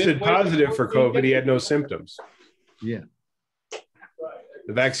tested positive for COVID. He had no symptoms. Yeah.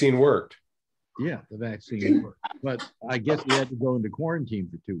 The vaccine worked. Yeah, the vaccine worked. But I guess he had to go into quarantine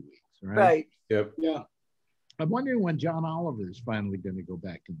for 2 weeks, right? Right. Yep. Yeah. I'm wondering when John Oliver is finally going to go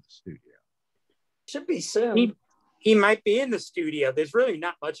back in the studio. Should be soon. He might be in the studio. There's really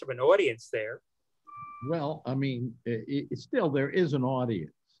not much of an audience there. Well, I mean, still there is an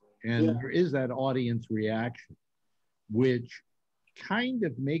audience, and there is that audience reaction, which kind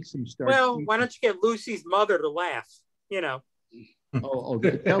of makes him start. Well, why don't you get Lucy's mother to laugh? You know. Tell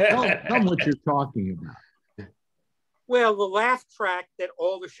them what you're talking about. Well, the laugh track that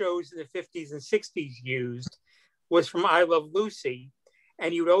all the shows in the 50s and 60s used was from I Love Lucy.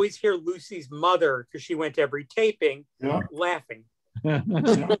 And you would always hear Lucy's mother, because she went to every taping, laughing.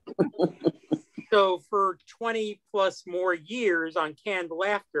 So for 20 plus more years on Canned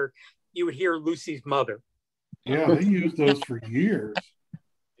Laughter, you would hear Lucy's mother. Yeah, they used those for years.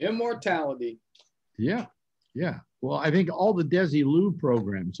 Immortality. Yeah, yeah. Well, I think all the Desilu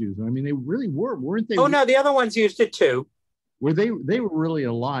programs used them. I mean, they really were, weren't they? Oh, no, the other ones used it too. They were really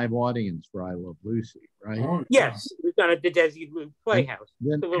a live audience for I Love Lucy, right? Oh, yes, we've done at the Desilu Playhouse.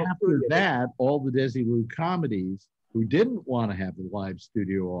 Then after that, all the Desilu comedies who didn't want to have a live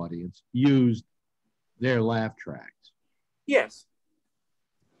studio audience used their laugh tracks. Yes.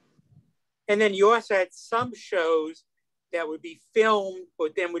 And then you also had some shows that would be filmed,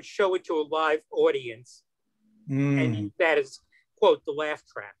 but then would show it to a live audience. And use that as, quote, the laugh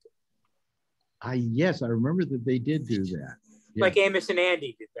track. Yes, I remember that they did do that. Yeah. Like Amos and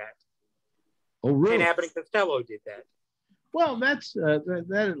Andy did that. Oh, really? And Abbott and Costello did that. Well, that's that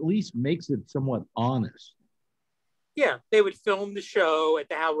at least makes it somewhat honest. Yeah, they would film the show at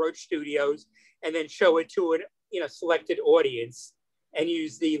the Hal Roach Studios and then show it to an selected audience and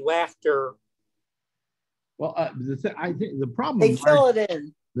use the laughter. Well, I think the problem they fill it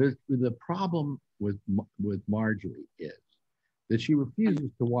in. The problem with Marjorie is that she refuses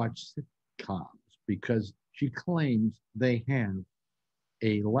to watch sitcoms because she claims they have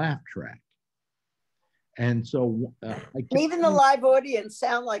a laugh track. And so even the live audience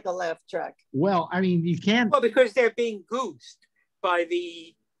sound like a laugh track. Well, I mean, you can't. Well, because they're being goosed by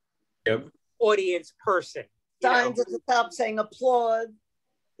the audience person. Signs at the top saying applaud.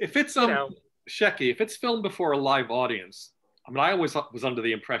 If it's Shecky, if it's filmed before a live audience, I mean, I always was under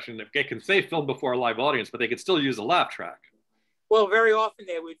the impression if they can say film before a live audience, but they could still use a laugh track. Well, very often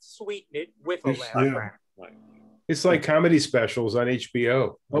they would sweeten it with a laugh track. Right. It's like comedy specials on HBO.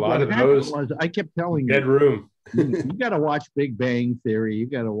 A But lot what of happened those. was, I kept telling Dead you, Room. you got to watch Big Bang Theory. You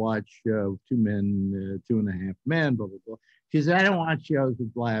got to watch Two Men, Two and a Half Men, blah, blah, blah. She said, I don't watch shows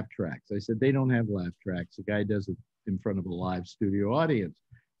with laugh tracks. I said, they don't have laugh tracks. The guy does it in front of a live studio audience.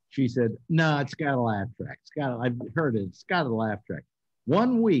 She said, no, it's got a laugh track. I've heard it. It's got a laugh track.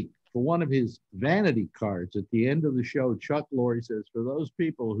 1 week, for one of his vanity cards at the end of the show, Chuck Lorre says, for those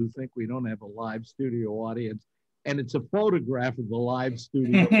people who think we don't have a live studio audience, and it's a photograph of the live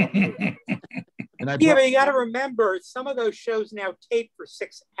studio audience. Yeah, but you got to remember, some of those shows now tape for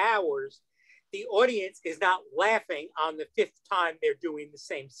 6 hours. The audience is not laughing on the 5th time they're doing the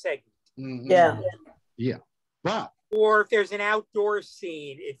same segment. Yeah. Yeah. But or if there's an outdoor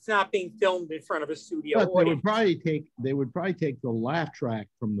scene, it's not being filmed in front of a studio but audience. they would probably take the laugh track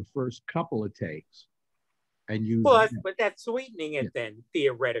from the first couple of takes and use but that's sweetening it then,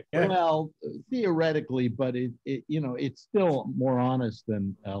 theoretically. Well, theoretically, but it's still more honest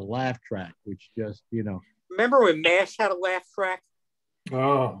than a laugh track, which just, Remember when MASH had a laugh track?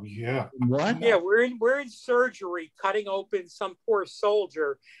 Oh yeah. What? Yeah, we're in surgery, cutting open some poor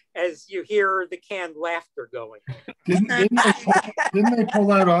soldier as you hear the canned laughter going. Didn't they pull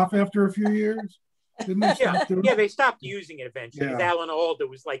that off after a few years? Didn't they stop doing they stopped using it eventually. Yeah. Alan Alda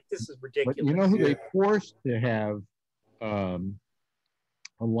was like, "This is ridiculous." But you know who they forced to have a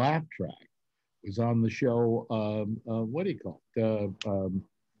laugh track was on the show. What do you call it?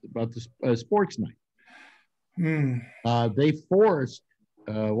 About the sports night. They forced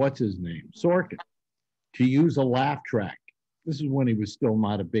what's his name, Sorkin, to use a laugh track. This is when he was still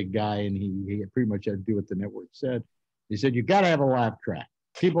not a big guy, and he pretty much had to do what the network said. He said, you got to have a laugh track.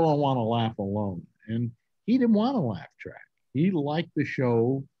 People don't want to laugh alone. And he didn't want a laugh track. He liked the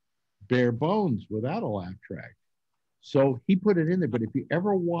show bare bones without a laugh track. So he put it in there. But if you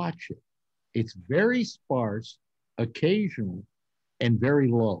ever watch it, it's very sparse, occasional, and very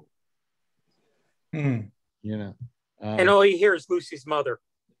low. You know. And all you hear is Lucy's mother.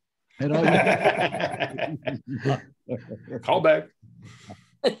 And all Call back.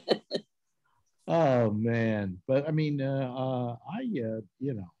 Oh man, but I mean, I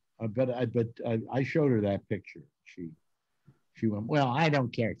showed her that picture. She went, well, I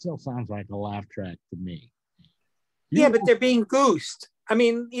don't care. It still sounds like a laugh track to me. But they're being goosed. I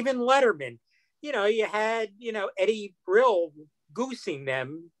mean, even Letterman, you had, Eddie Brill goosing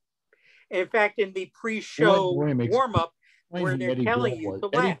them. In fact, in the pre-show warm-up, where they're telling you to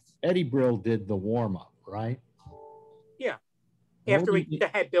laugh. Eddie Brill did the warm-up, right? Yeah. After we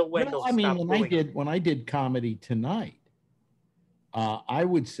had Bill Wendell. I mean, when I did Comedy Tonight, I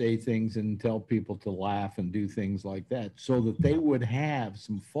would say things and tell people to laugh and do things like that so that they would have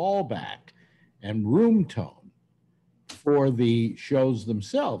some fallback and room tone for the shows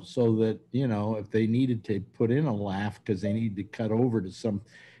themselves, so that, if they needed to put in a laugh because they needed to cut over to some,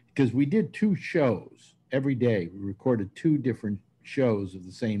 because we did 2 shows every day. We recorded 2 different shows of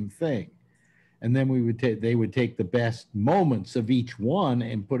the same thing. And then they would take the best moments of each one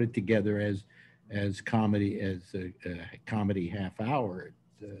and put it together as comedy, as a comedy half hour,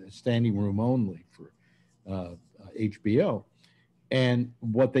 standing room only for HBO. And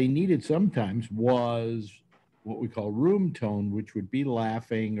what they needed sometimes was what we call room tone, which would be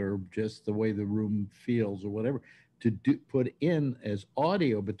laughing or just the way the room feels or whatever, to put in as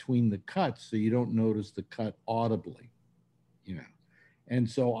audio between the cuts so you don't notice the cut audibly, And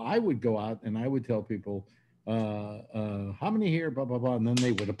so I would go out and I would tell people, how many here, blah, blah, blah, and then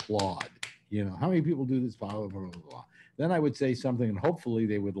they would applaud. How many people do this, blah, blah, blah, blah, blah. Then I would say something and hopefully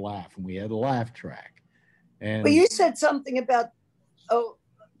they would laugh, and we had a laugh track. And you said something about,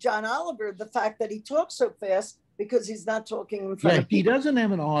 John Oliver, the fact that he talks so fast because he's not talking in front of people. He doesn't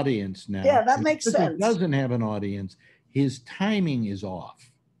have an audience now. Yeah, that makes sense. He doesn't have an audience. His timing is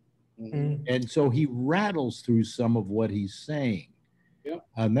off. Mm-hmm. And so he rattles through some of what he's saying. Yep.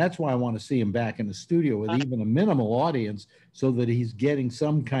 And that's why I want to see him back in the studio with even a minimal audience, so that he's getting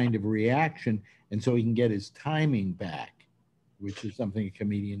some kind of reaction, and so he can get his timing back, which is something a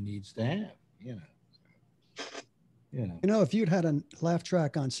comedian needs to have, if you'd had a laugh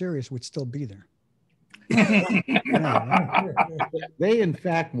track on Sirius, we'd still be there. They in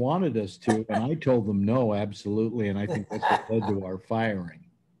fact wanted us to, and I told them no, absolutely, and I think that's what led to our firing.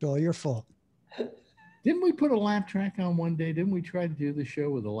 It's all your fault. Didn't we put a laugh track on one day? Didn't we try to do the show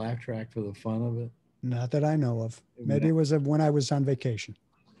with a laugh track for the fun of it? Not that I know of. Maybe it was when I was on vacation.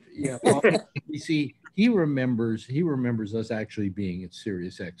 Yeah. Well, you see, he remembers us actually being at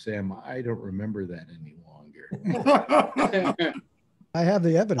Sirius XM. I don't remember that any longer. I have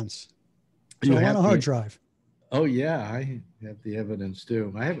the evidence. So on a hard drive. Oh yeah, I have the evidence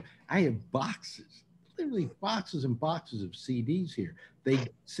too. I have boxes, literally boxes and boxes of CDs here. They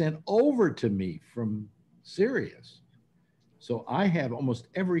sent over to me from Sirius. So I have almost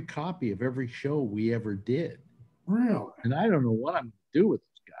every copy of every show we ever did. Really? And I don't know what I'm going to do with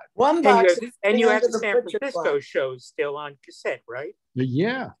this guy. One box. And you have the San Francisco shows still on cassette, right? But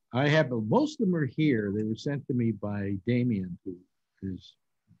yeah, I have. Most of them are here. They were sent to me by Damien, who is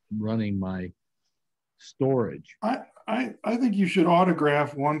running my storage. I think you should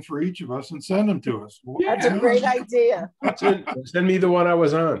autograph one for each of us and send them to us. That's a great idea. Send me the one I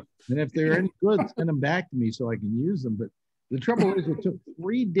was on. And if they're any good, send them back to me so I can use them. But the trouble is, it took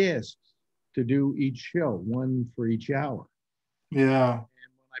 3 discs to do each show, one for each hour. Yeah.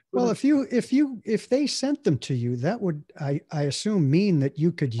 Well, if they sent them to you, that would I assume mean that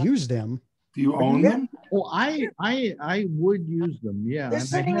you could use them. Do you own them? Oh, I would use them. Yeah, they're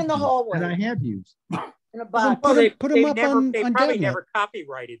sitting in the hallway, and I have used in a box. Well, put them up on They probably Bennett. never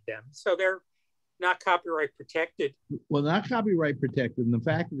copyrighted them, so they're not copyright protected. Well, not copyright protected, and the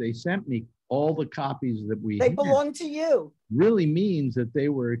fact that they sent me all the copies that they belong to you really means that they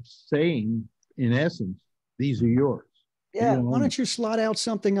were saying, in essence, these are yours. Yeah. Why don't you slot out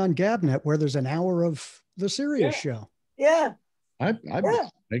something on Gabnet where there's an hour of the Sirius show? Yeah. I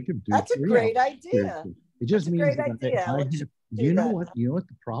could do. That's a great idea. It just That's a means great that idea. I have, you know what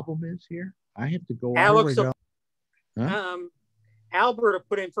the problem is here? I have to go. Alex, Huh? Albert will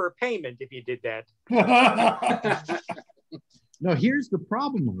put in for a payment if you did that. No, here's the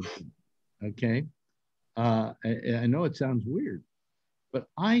problem with it. Okay, I know it sounds weird, but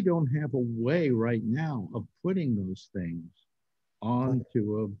I don't have a way right now of putting those things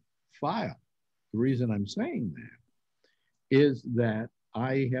onto a file. The reason I'm saying that is that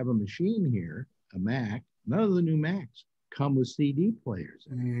I have a machine here, a Mac. None of the new Macs come with CD players.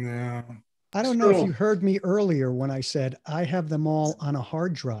 Yeah. I don't know if you heard me earlier when I said I have them all on a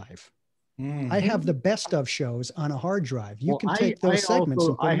hard drive. I have the best of shows on a hard drive. You can take those segments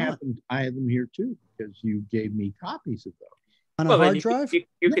and put them on. I have them here too, because you gave me copies of those. On a hard drive?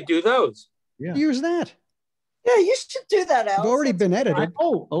 You could do those. Yeah. Use that. Yeah, you should do that, Alex. It's already been edited.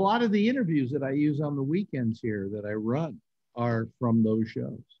 A lot of the interviews that I use on the weekends here that I run are from those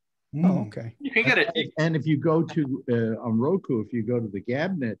shows. Oh, okay. You can get it. And if you go to, on Roku, if you go to the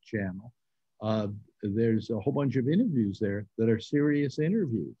Gabnet channel, there's a whole bunch of interviews there that are serious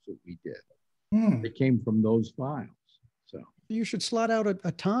interviews that we did. They came from those files. So you should slot out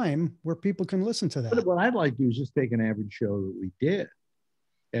a time where people can listen to that. But what I'd like to do is just take an average show that we did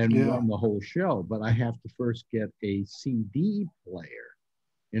and run the whole show. But I have to first get a CD player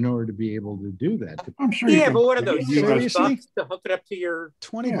in order to be able to do that. I'm sure. Yeah, but what are those? Seriously? $20 to hook it up to your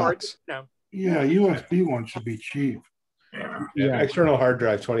 $20. No. Yeah, USB one should be cheap. Yeah, external hard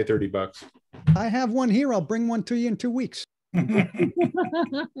drive, $20-$30. I have one here. I'll bring one to you in 2 weeks.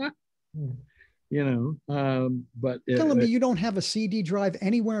 You know, but telling me you don't have a CD drive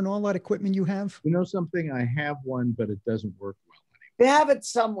anywhere in all that equipment you have? You know something? I have one, but it doesn't work well You have it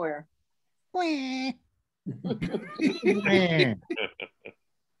somewhere. anymore.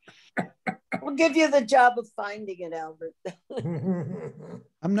 We'll give you the job of finding it, Albert.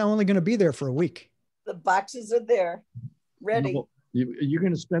 I'm now only going to be there for a week. The boxes are there, ready. No, you're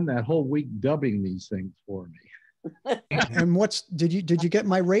going to spend that whole week dubbing these things for me. And did you get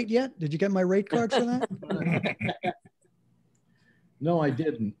my rate yet? Did you get my rate card for that? No, I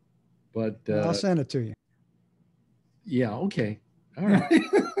didn't, but I'll send it to you. Yeah. Okay. All right.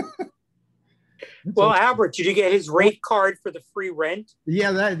 Well, Albert, did you get his rate card for the free rent?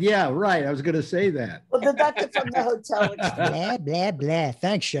 Yeah, right. I was going to say that. Well, deduct it from the hotel expense. Blah, blah, blah.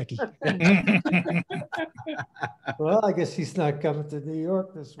 Thanks, Shecky. Well, I guess he's not coming to New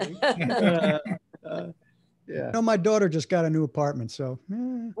York this week. Yeah. You know, my daughter just got a new apartment, so.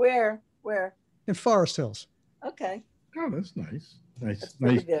 Where? In Forest Hills. Okay. Oh, that's nice. Nice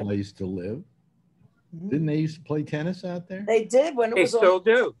good. place to live. Didn't they used to play tennis out there? They did when it They was still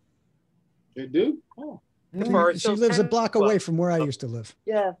do. They do? Oh. She lives a block away from where I used to live.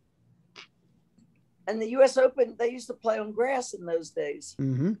 Yeah. And the U.S. Open, they used to play on grass in those days.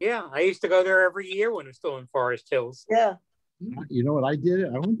 Mm-hmm. Yeah, I used to go there every year when it was still in Forest Hills. Yeah. You know what I did?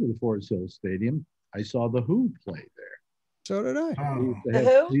 I went to the Forest Hills Stadium. I saw the Who play there. So did I. The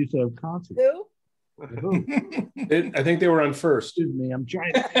Who? They used to have concerts. Who? The Who. I think they were on first. Excuse me, I'm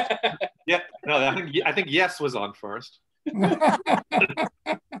trying. Yeah, no, I think Yes was on first.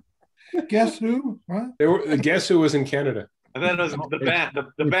 Guess who? What? They were. Guess who was in Canada? And then it was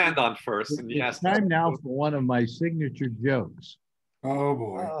the band on first. And Yes. It's time now for one of my signature jokes. Oh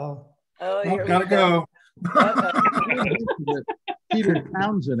boy. Oh, here we Gotta go. Peter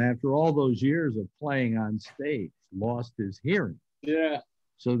Townsend, after all those years of playing on stage, lost his hearing. Yeah.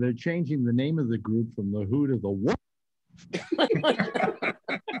 So they're changing the name of the group from the Who to the What.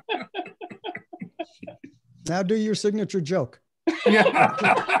 Now do your signature joke.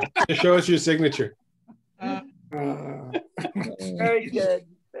 Yeah. Show us your signature. Very good.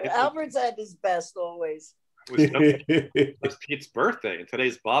 Albert's at his best always. It was Pete's birthday, and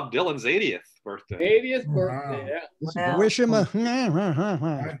today's Bob Dylan's 80th birthday. 80th birthday, yeah. Wow. Wish him a.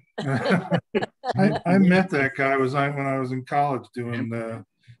 I met that guy when I was in college doing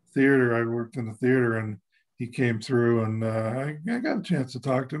theater. I worked in the theater, and he came through, and I got a chance to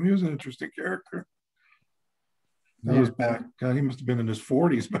talk to him. He was an interesting character. That was back. God, he must have been in his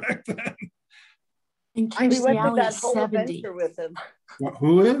 40s back then. And We Kirstie went through Alley that is whole 70. adventure with him.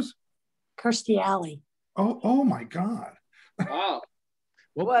 Who is? Kirstie Alley. Oh my God. Wow.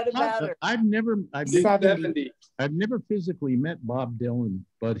 Well, What about her? I've never 70. physically met Bob Dylan,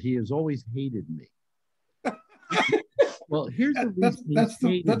 but he has always hated me. Well, here's the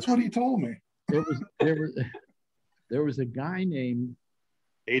reason. That's what he told me. There was a guy named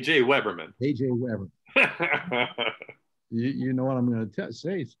A.J. Weberman. A.J. Weberman. You know what I'm going to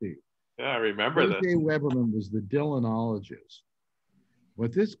say, Steve. Yeah, I remember this. A.J. Weberman was the Dylanologist.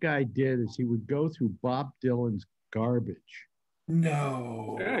 What this guy did is he would go through Bob Dylan's garbage.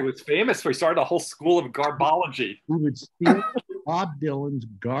 No. Yeah, he was famous for. He started a whole school of garbology. He would steal Bob Dylan's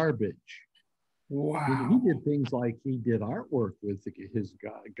garbage. Wow. He did things like he did artwork with his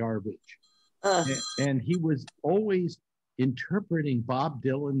garbage. And he was always interpreting Bob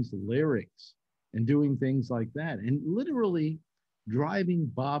Dylan's lyrics and doing things like that, and literally driving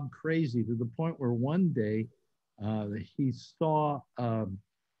Bob crazy to the point where one day he saw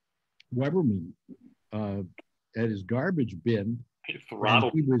Weberman at his garbage bin. He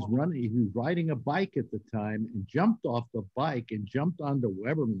was riding a bike at the time and jumped off the bike and jumped onto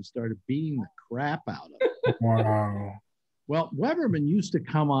Weberman and started beating the crap out of him. Wow. Well, Weberman used to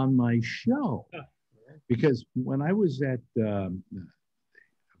come on my show because when I was at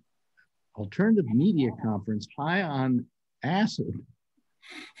Alternative Media Conference, high on acid,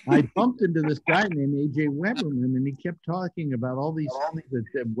 I bumped into this guy named A.J. Weberman, and he kept talking about all these things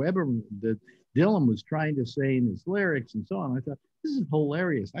that Dylan was trying to say in his lyrics and so on. I thought, this is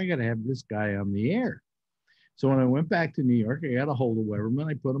hilarious. I got to have this guy on the air. So when I went back to New York, I got a hold of Weberman.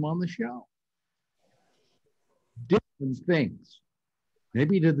 I put him on the show. Different things,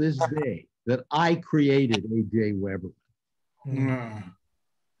 maybe to this day, that I created A.J. Weberman.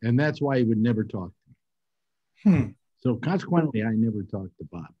 And that's why he would never talk to me. So consequently, I never talked to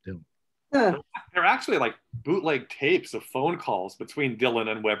Bob Dylan. There are actually like bootleg tapes of phone calls between Dylan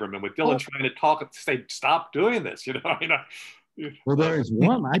and Weberman, with Dylan trying to talk and say, "Stop doing this," Well, there's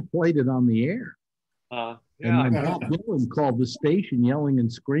one. I played it on the air. Yeah. And then Bob Dylan called the station yelling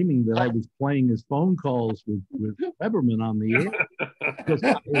and screaming that I was playing his phone calls with Weberman on the air. Because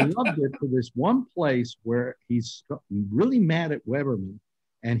I loved it for this one place where he's really mad at Weberman,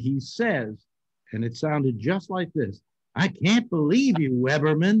 and he says, and it sounded just like this, "I can't believe you,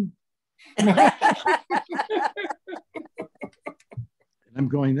 Weberman." And I'm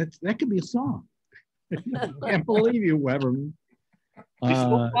going, that could be a song. I can't believe you, Weberman.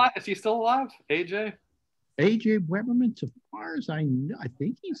 Is he still alive, AJ? A.J. Weberman, so far as I know, I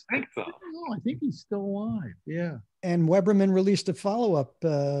think he's. I think so. I think he's still alive. Yeah. And Weberman released a follow-up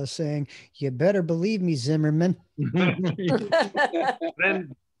saying, "You better believe me, Zimmerman."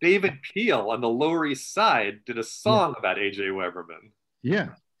 Then David Peel on the Lower East Side did a song about A.J. Weberman.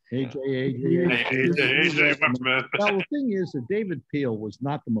 Yeah. AJ Weberman. Well, the thing is that David Peel was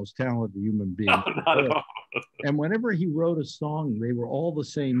not the most talented human being. No, not at all. And whenever he wrote a song, they were all the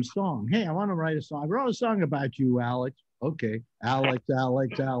same song. Hey, I want to write a song. I wrote a song about you, Alex. Okay. Alex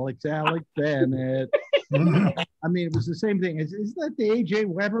Bennett. I mean, it was the same thing. Is that the A.J.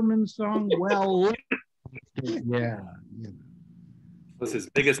 Weberman song? Well, yeah. Was his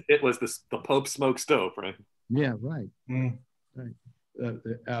biggest hit was the Pope Smoke Stove, right? Yeah, right. Right.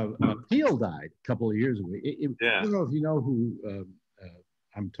 Peel died a couple of years ago. I don't know if you know who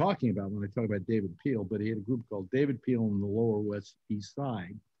I'm talking about when I talk about David Peel, but he had a group called David Peel in the Lower West East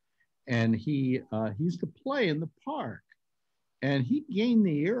Side, and he used to play in the park, and he gained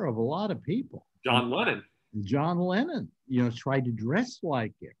the ear of a lot of people. John Lennon, tried to dress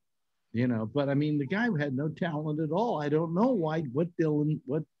like him, but I mean, the guy had no talent at all. I don't know what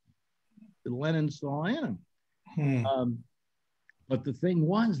Lennon saw in him. But the thing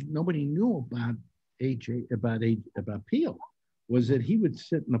was, nobody knew about Peel, was that he would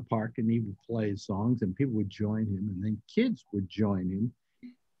sit in the park and he would play songs and people would join him, and then kids would join him.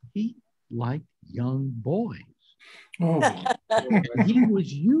 He liked young boys. And he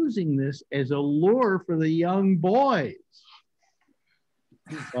was using this as a lure for the young boys.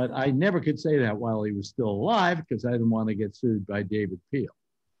 But I never could say that while he was still alive because I didn't want to get sued by David Peel.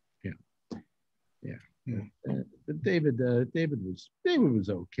 But David was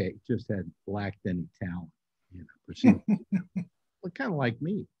okay. Just hadn't lacked any talent, Well, kind of like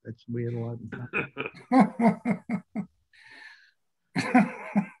me. We had a lot of talent.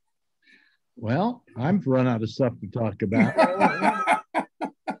 Well, I'm run out of stuff to talk about.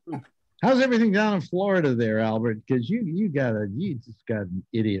 How's everything down in Florida there, Albert? Because you just got an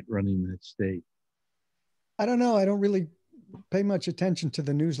idiot running that state. I don't know. I don't really pay much attention to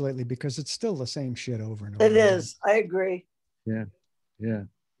the news lately because it's still the same shit over and over. It is. I agree. Yeah. You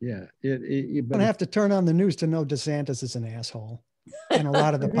don't have to turn on the news to know DeSantis is an asshole. And a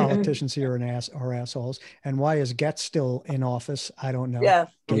lot of the politicians here are assholes. And why is Getz still in office? I don't know. Yeah.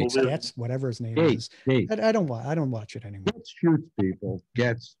 Getz, whatever his name is. I don't watch it anymore. Getz shoots people.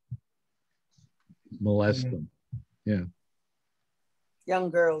 Getz molest them. Yeah. Young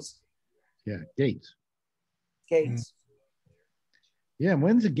girls. Yeah. Gates. Yeah.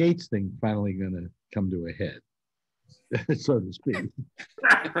 When's the Gates thing finally going to come to a head, so to speak?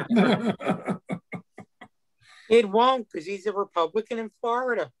 It won't, because he's a Republican in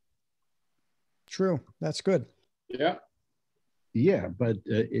Florida. True. That's good. Yeah. Yeah, but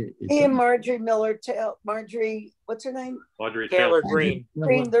he and Marjorie what's her name? Marjorie Taylor Greene.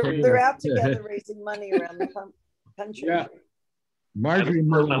 They're out together raising money around the country. Yeah. Marjorie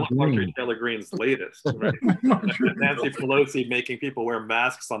Taylor Greene's latest. Right? Nancy Pelosi making people wear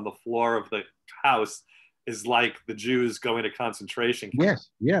masks on the floor of the House is like the Jews going to concentration camps.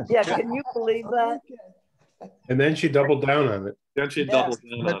 Yes. Yeah, can you believe that? And then she doubled down on it. But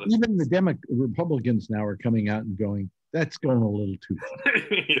even the Republicans now are coming out and going, that's going a little too far.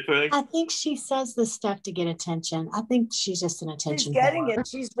 I think she says this stuff to get attention. I think she's just an attention. She's getting it.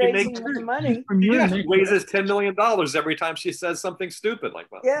 She's raising the money. She raises $10 million every time she says something stupid like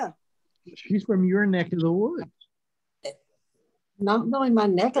that. Yeah. She's from your neck of the woods. Not really my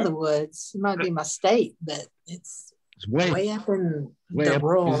neck of the woods. It might be my state, but it's way up in the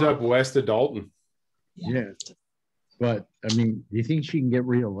rural. She's up west of Dalton. Yeah. But, I mean, do you think she can get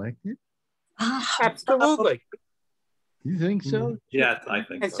reelected? Absolutely. You think so? Yes, I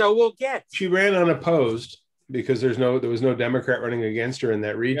think and so we'll get. She ran unopposed because there was no Democrat running against her in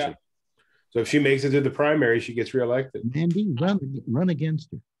that region. Yeah. So if she makes it to the primary, she gets reelected. Mandy, run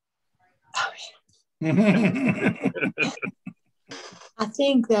against her. I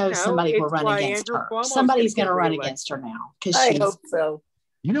think though somebody will run against her. Somebody's going to run against her now because I hope so.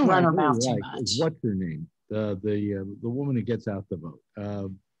 You know, run her mouth too much. What's her name? The woman who gets out the vote.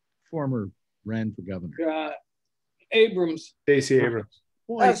 Former ran for governor. Abrams. Stacey Abrams.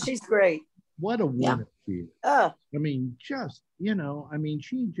 Boy, she's great. What a woman she is. I mean, she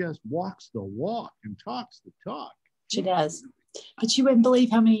just walks the walk and talks the talk. She does. But you wouldn't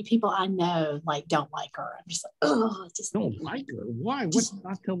believe how many people I know don't like her. I'm just like, just don't like her. Why? What's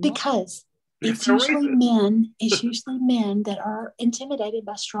not to like? Because it's usually men. It's usually men that are intimidated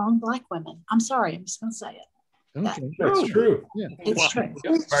by strong Black women. I'm sorry, I'm just gonna say it. Okay, that's true. Yeah, it's true.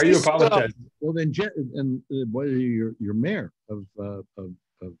 Why are you apologizing? Well, then, what are your mayor of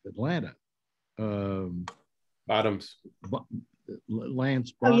Atlanta? Bottoms.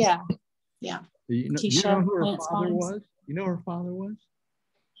 Lance. Oh yeah. You know who her father was? You know who her father was?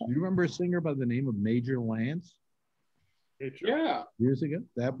 Do you remember a singer by the name of Major Lance? Yeah. Years ago,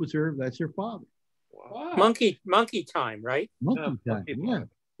 that's her father. Wow. Monkey Time, right? Monkey Time.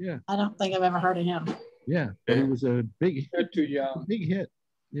 Yeah. I don't think I've ever heard of him. Yeah, but it was a big. They're too young. Big hit.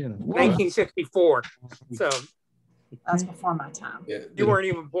 1964. So that's before my time. Yeah, you weren't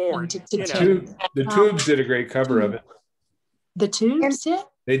even born. The Tubes did a great cover of it. The Tubes did?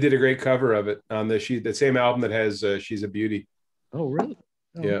 They did a great cover of it on the same album that has She's a Beauty. Oh, really?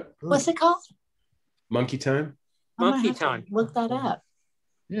 Oh. Yeah. What's it called? Monkey Time. Monkey Time. Look that up.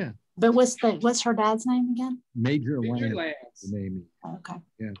 Yeah. But what's her dad's name again? Major Lance. The name. Okay.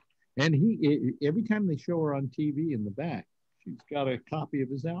 Yeah. And he every time they show her on TV in the back, she's got a copy of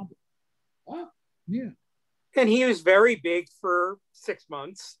his album. Wow. Yeah. And he was very big for 6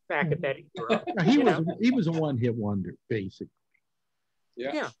 months back at that era. He was a one-hit wonder, basically.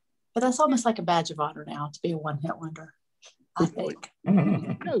 Yeah. But that's almost like a badge of honor now to be a one-hit wonder, I think.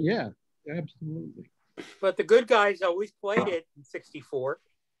 Oh, yeah. Absolutely. But the good guys always played it in 64.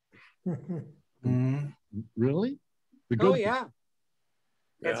 Really? Yeah.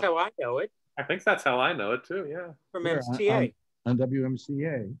 That's how I know it. I think that's how I know it too. Yeah. From MCA. On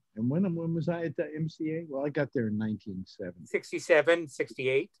WMCA. And when was I at the MCA? Well, I got there in 1970. 67,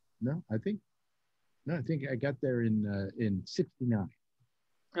 68. No, I think I got there in 69.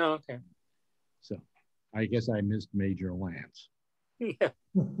 Oh, okay. So I guess I missed Major Lance. Yeah.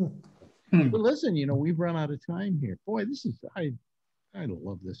 But listen, you know, we've run out of time here. Boy, this is I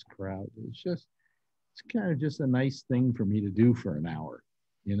love this crowd. It's kind of just a nice thing for me to do for an hour,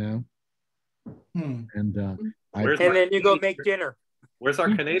 you know. And and then you go make dinner. Where's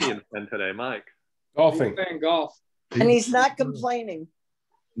our Canadian friend today, Mike? Golfing. Playing golf. And he's not complaining.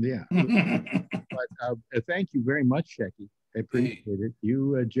 Yeah. But thank you very much, Shecky. I appreciate it.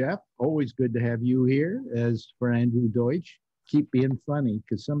 You, Jeff, always good to have you here as for Andrew Deutsch. Keep being funny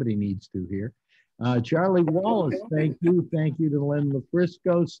because somebody needs to here. Charlie Wallace, thank you. Thank you to Len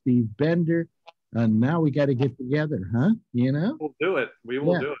LaFrisco, Steve Bender. Now we got to get together, huh? You know? We'll do it. We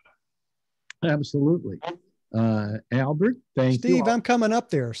will do it. Absolutely. Albert, thank you. Steve, I'm coming up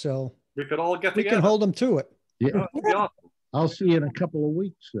there, so we could all get we together. can hold them to it. Yeah. Awesome. I'll see you in a couple of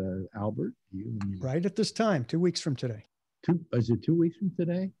weeks, Albert. Right at this time, 2 weeks from today. Is it 2 weeks from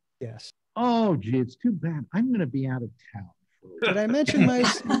today? Yes. Oh, gee, it's too bad. I'm going to be out of town. Did I mention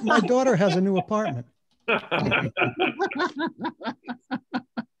my daughter has a new apartment?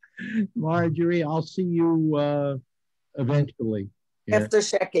 Marjorie, I'll see you eventually. After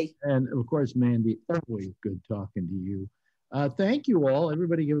Shecky. And of course, Mandy, always good talking to you. Thank you all.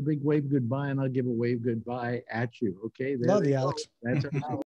 Everybody give a big wave goodbye, and I'll give a wave goodbye at you. Okay. Love you, Alex. That's our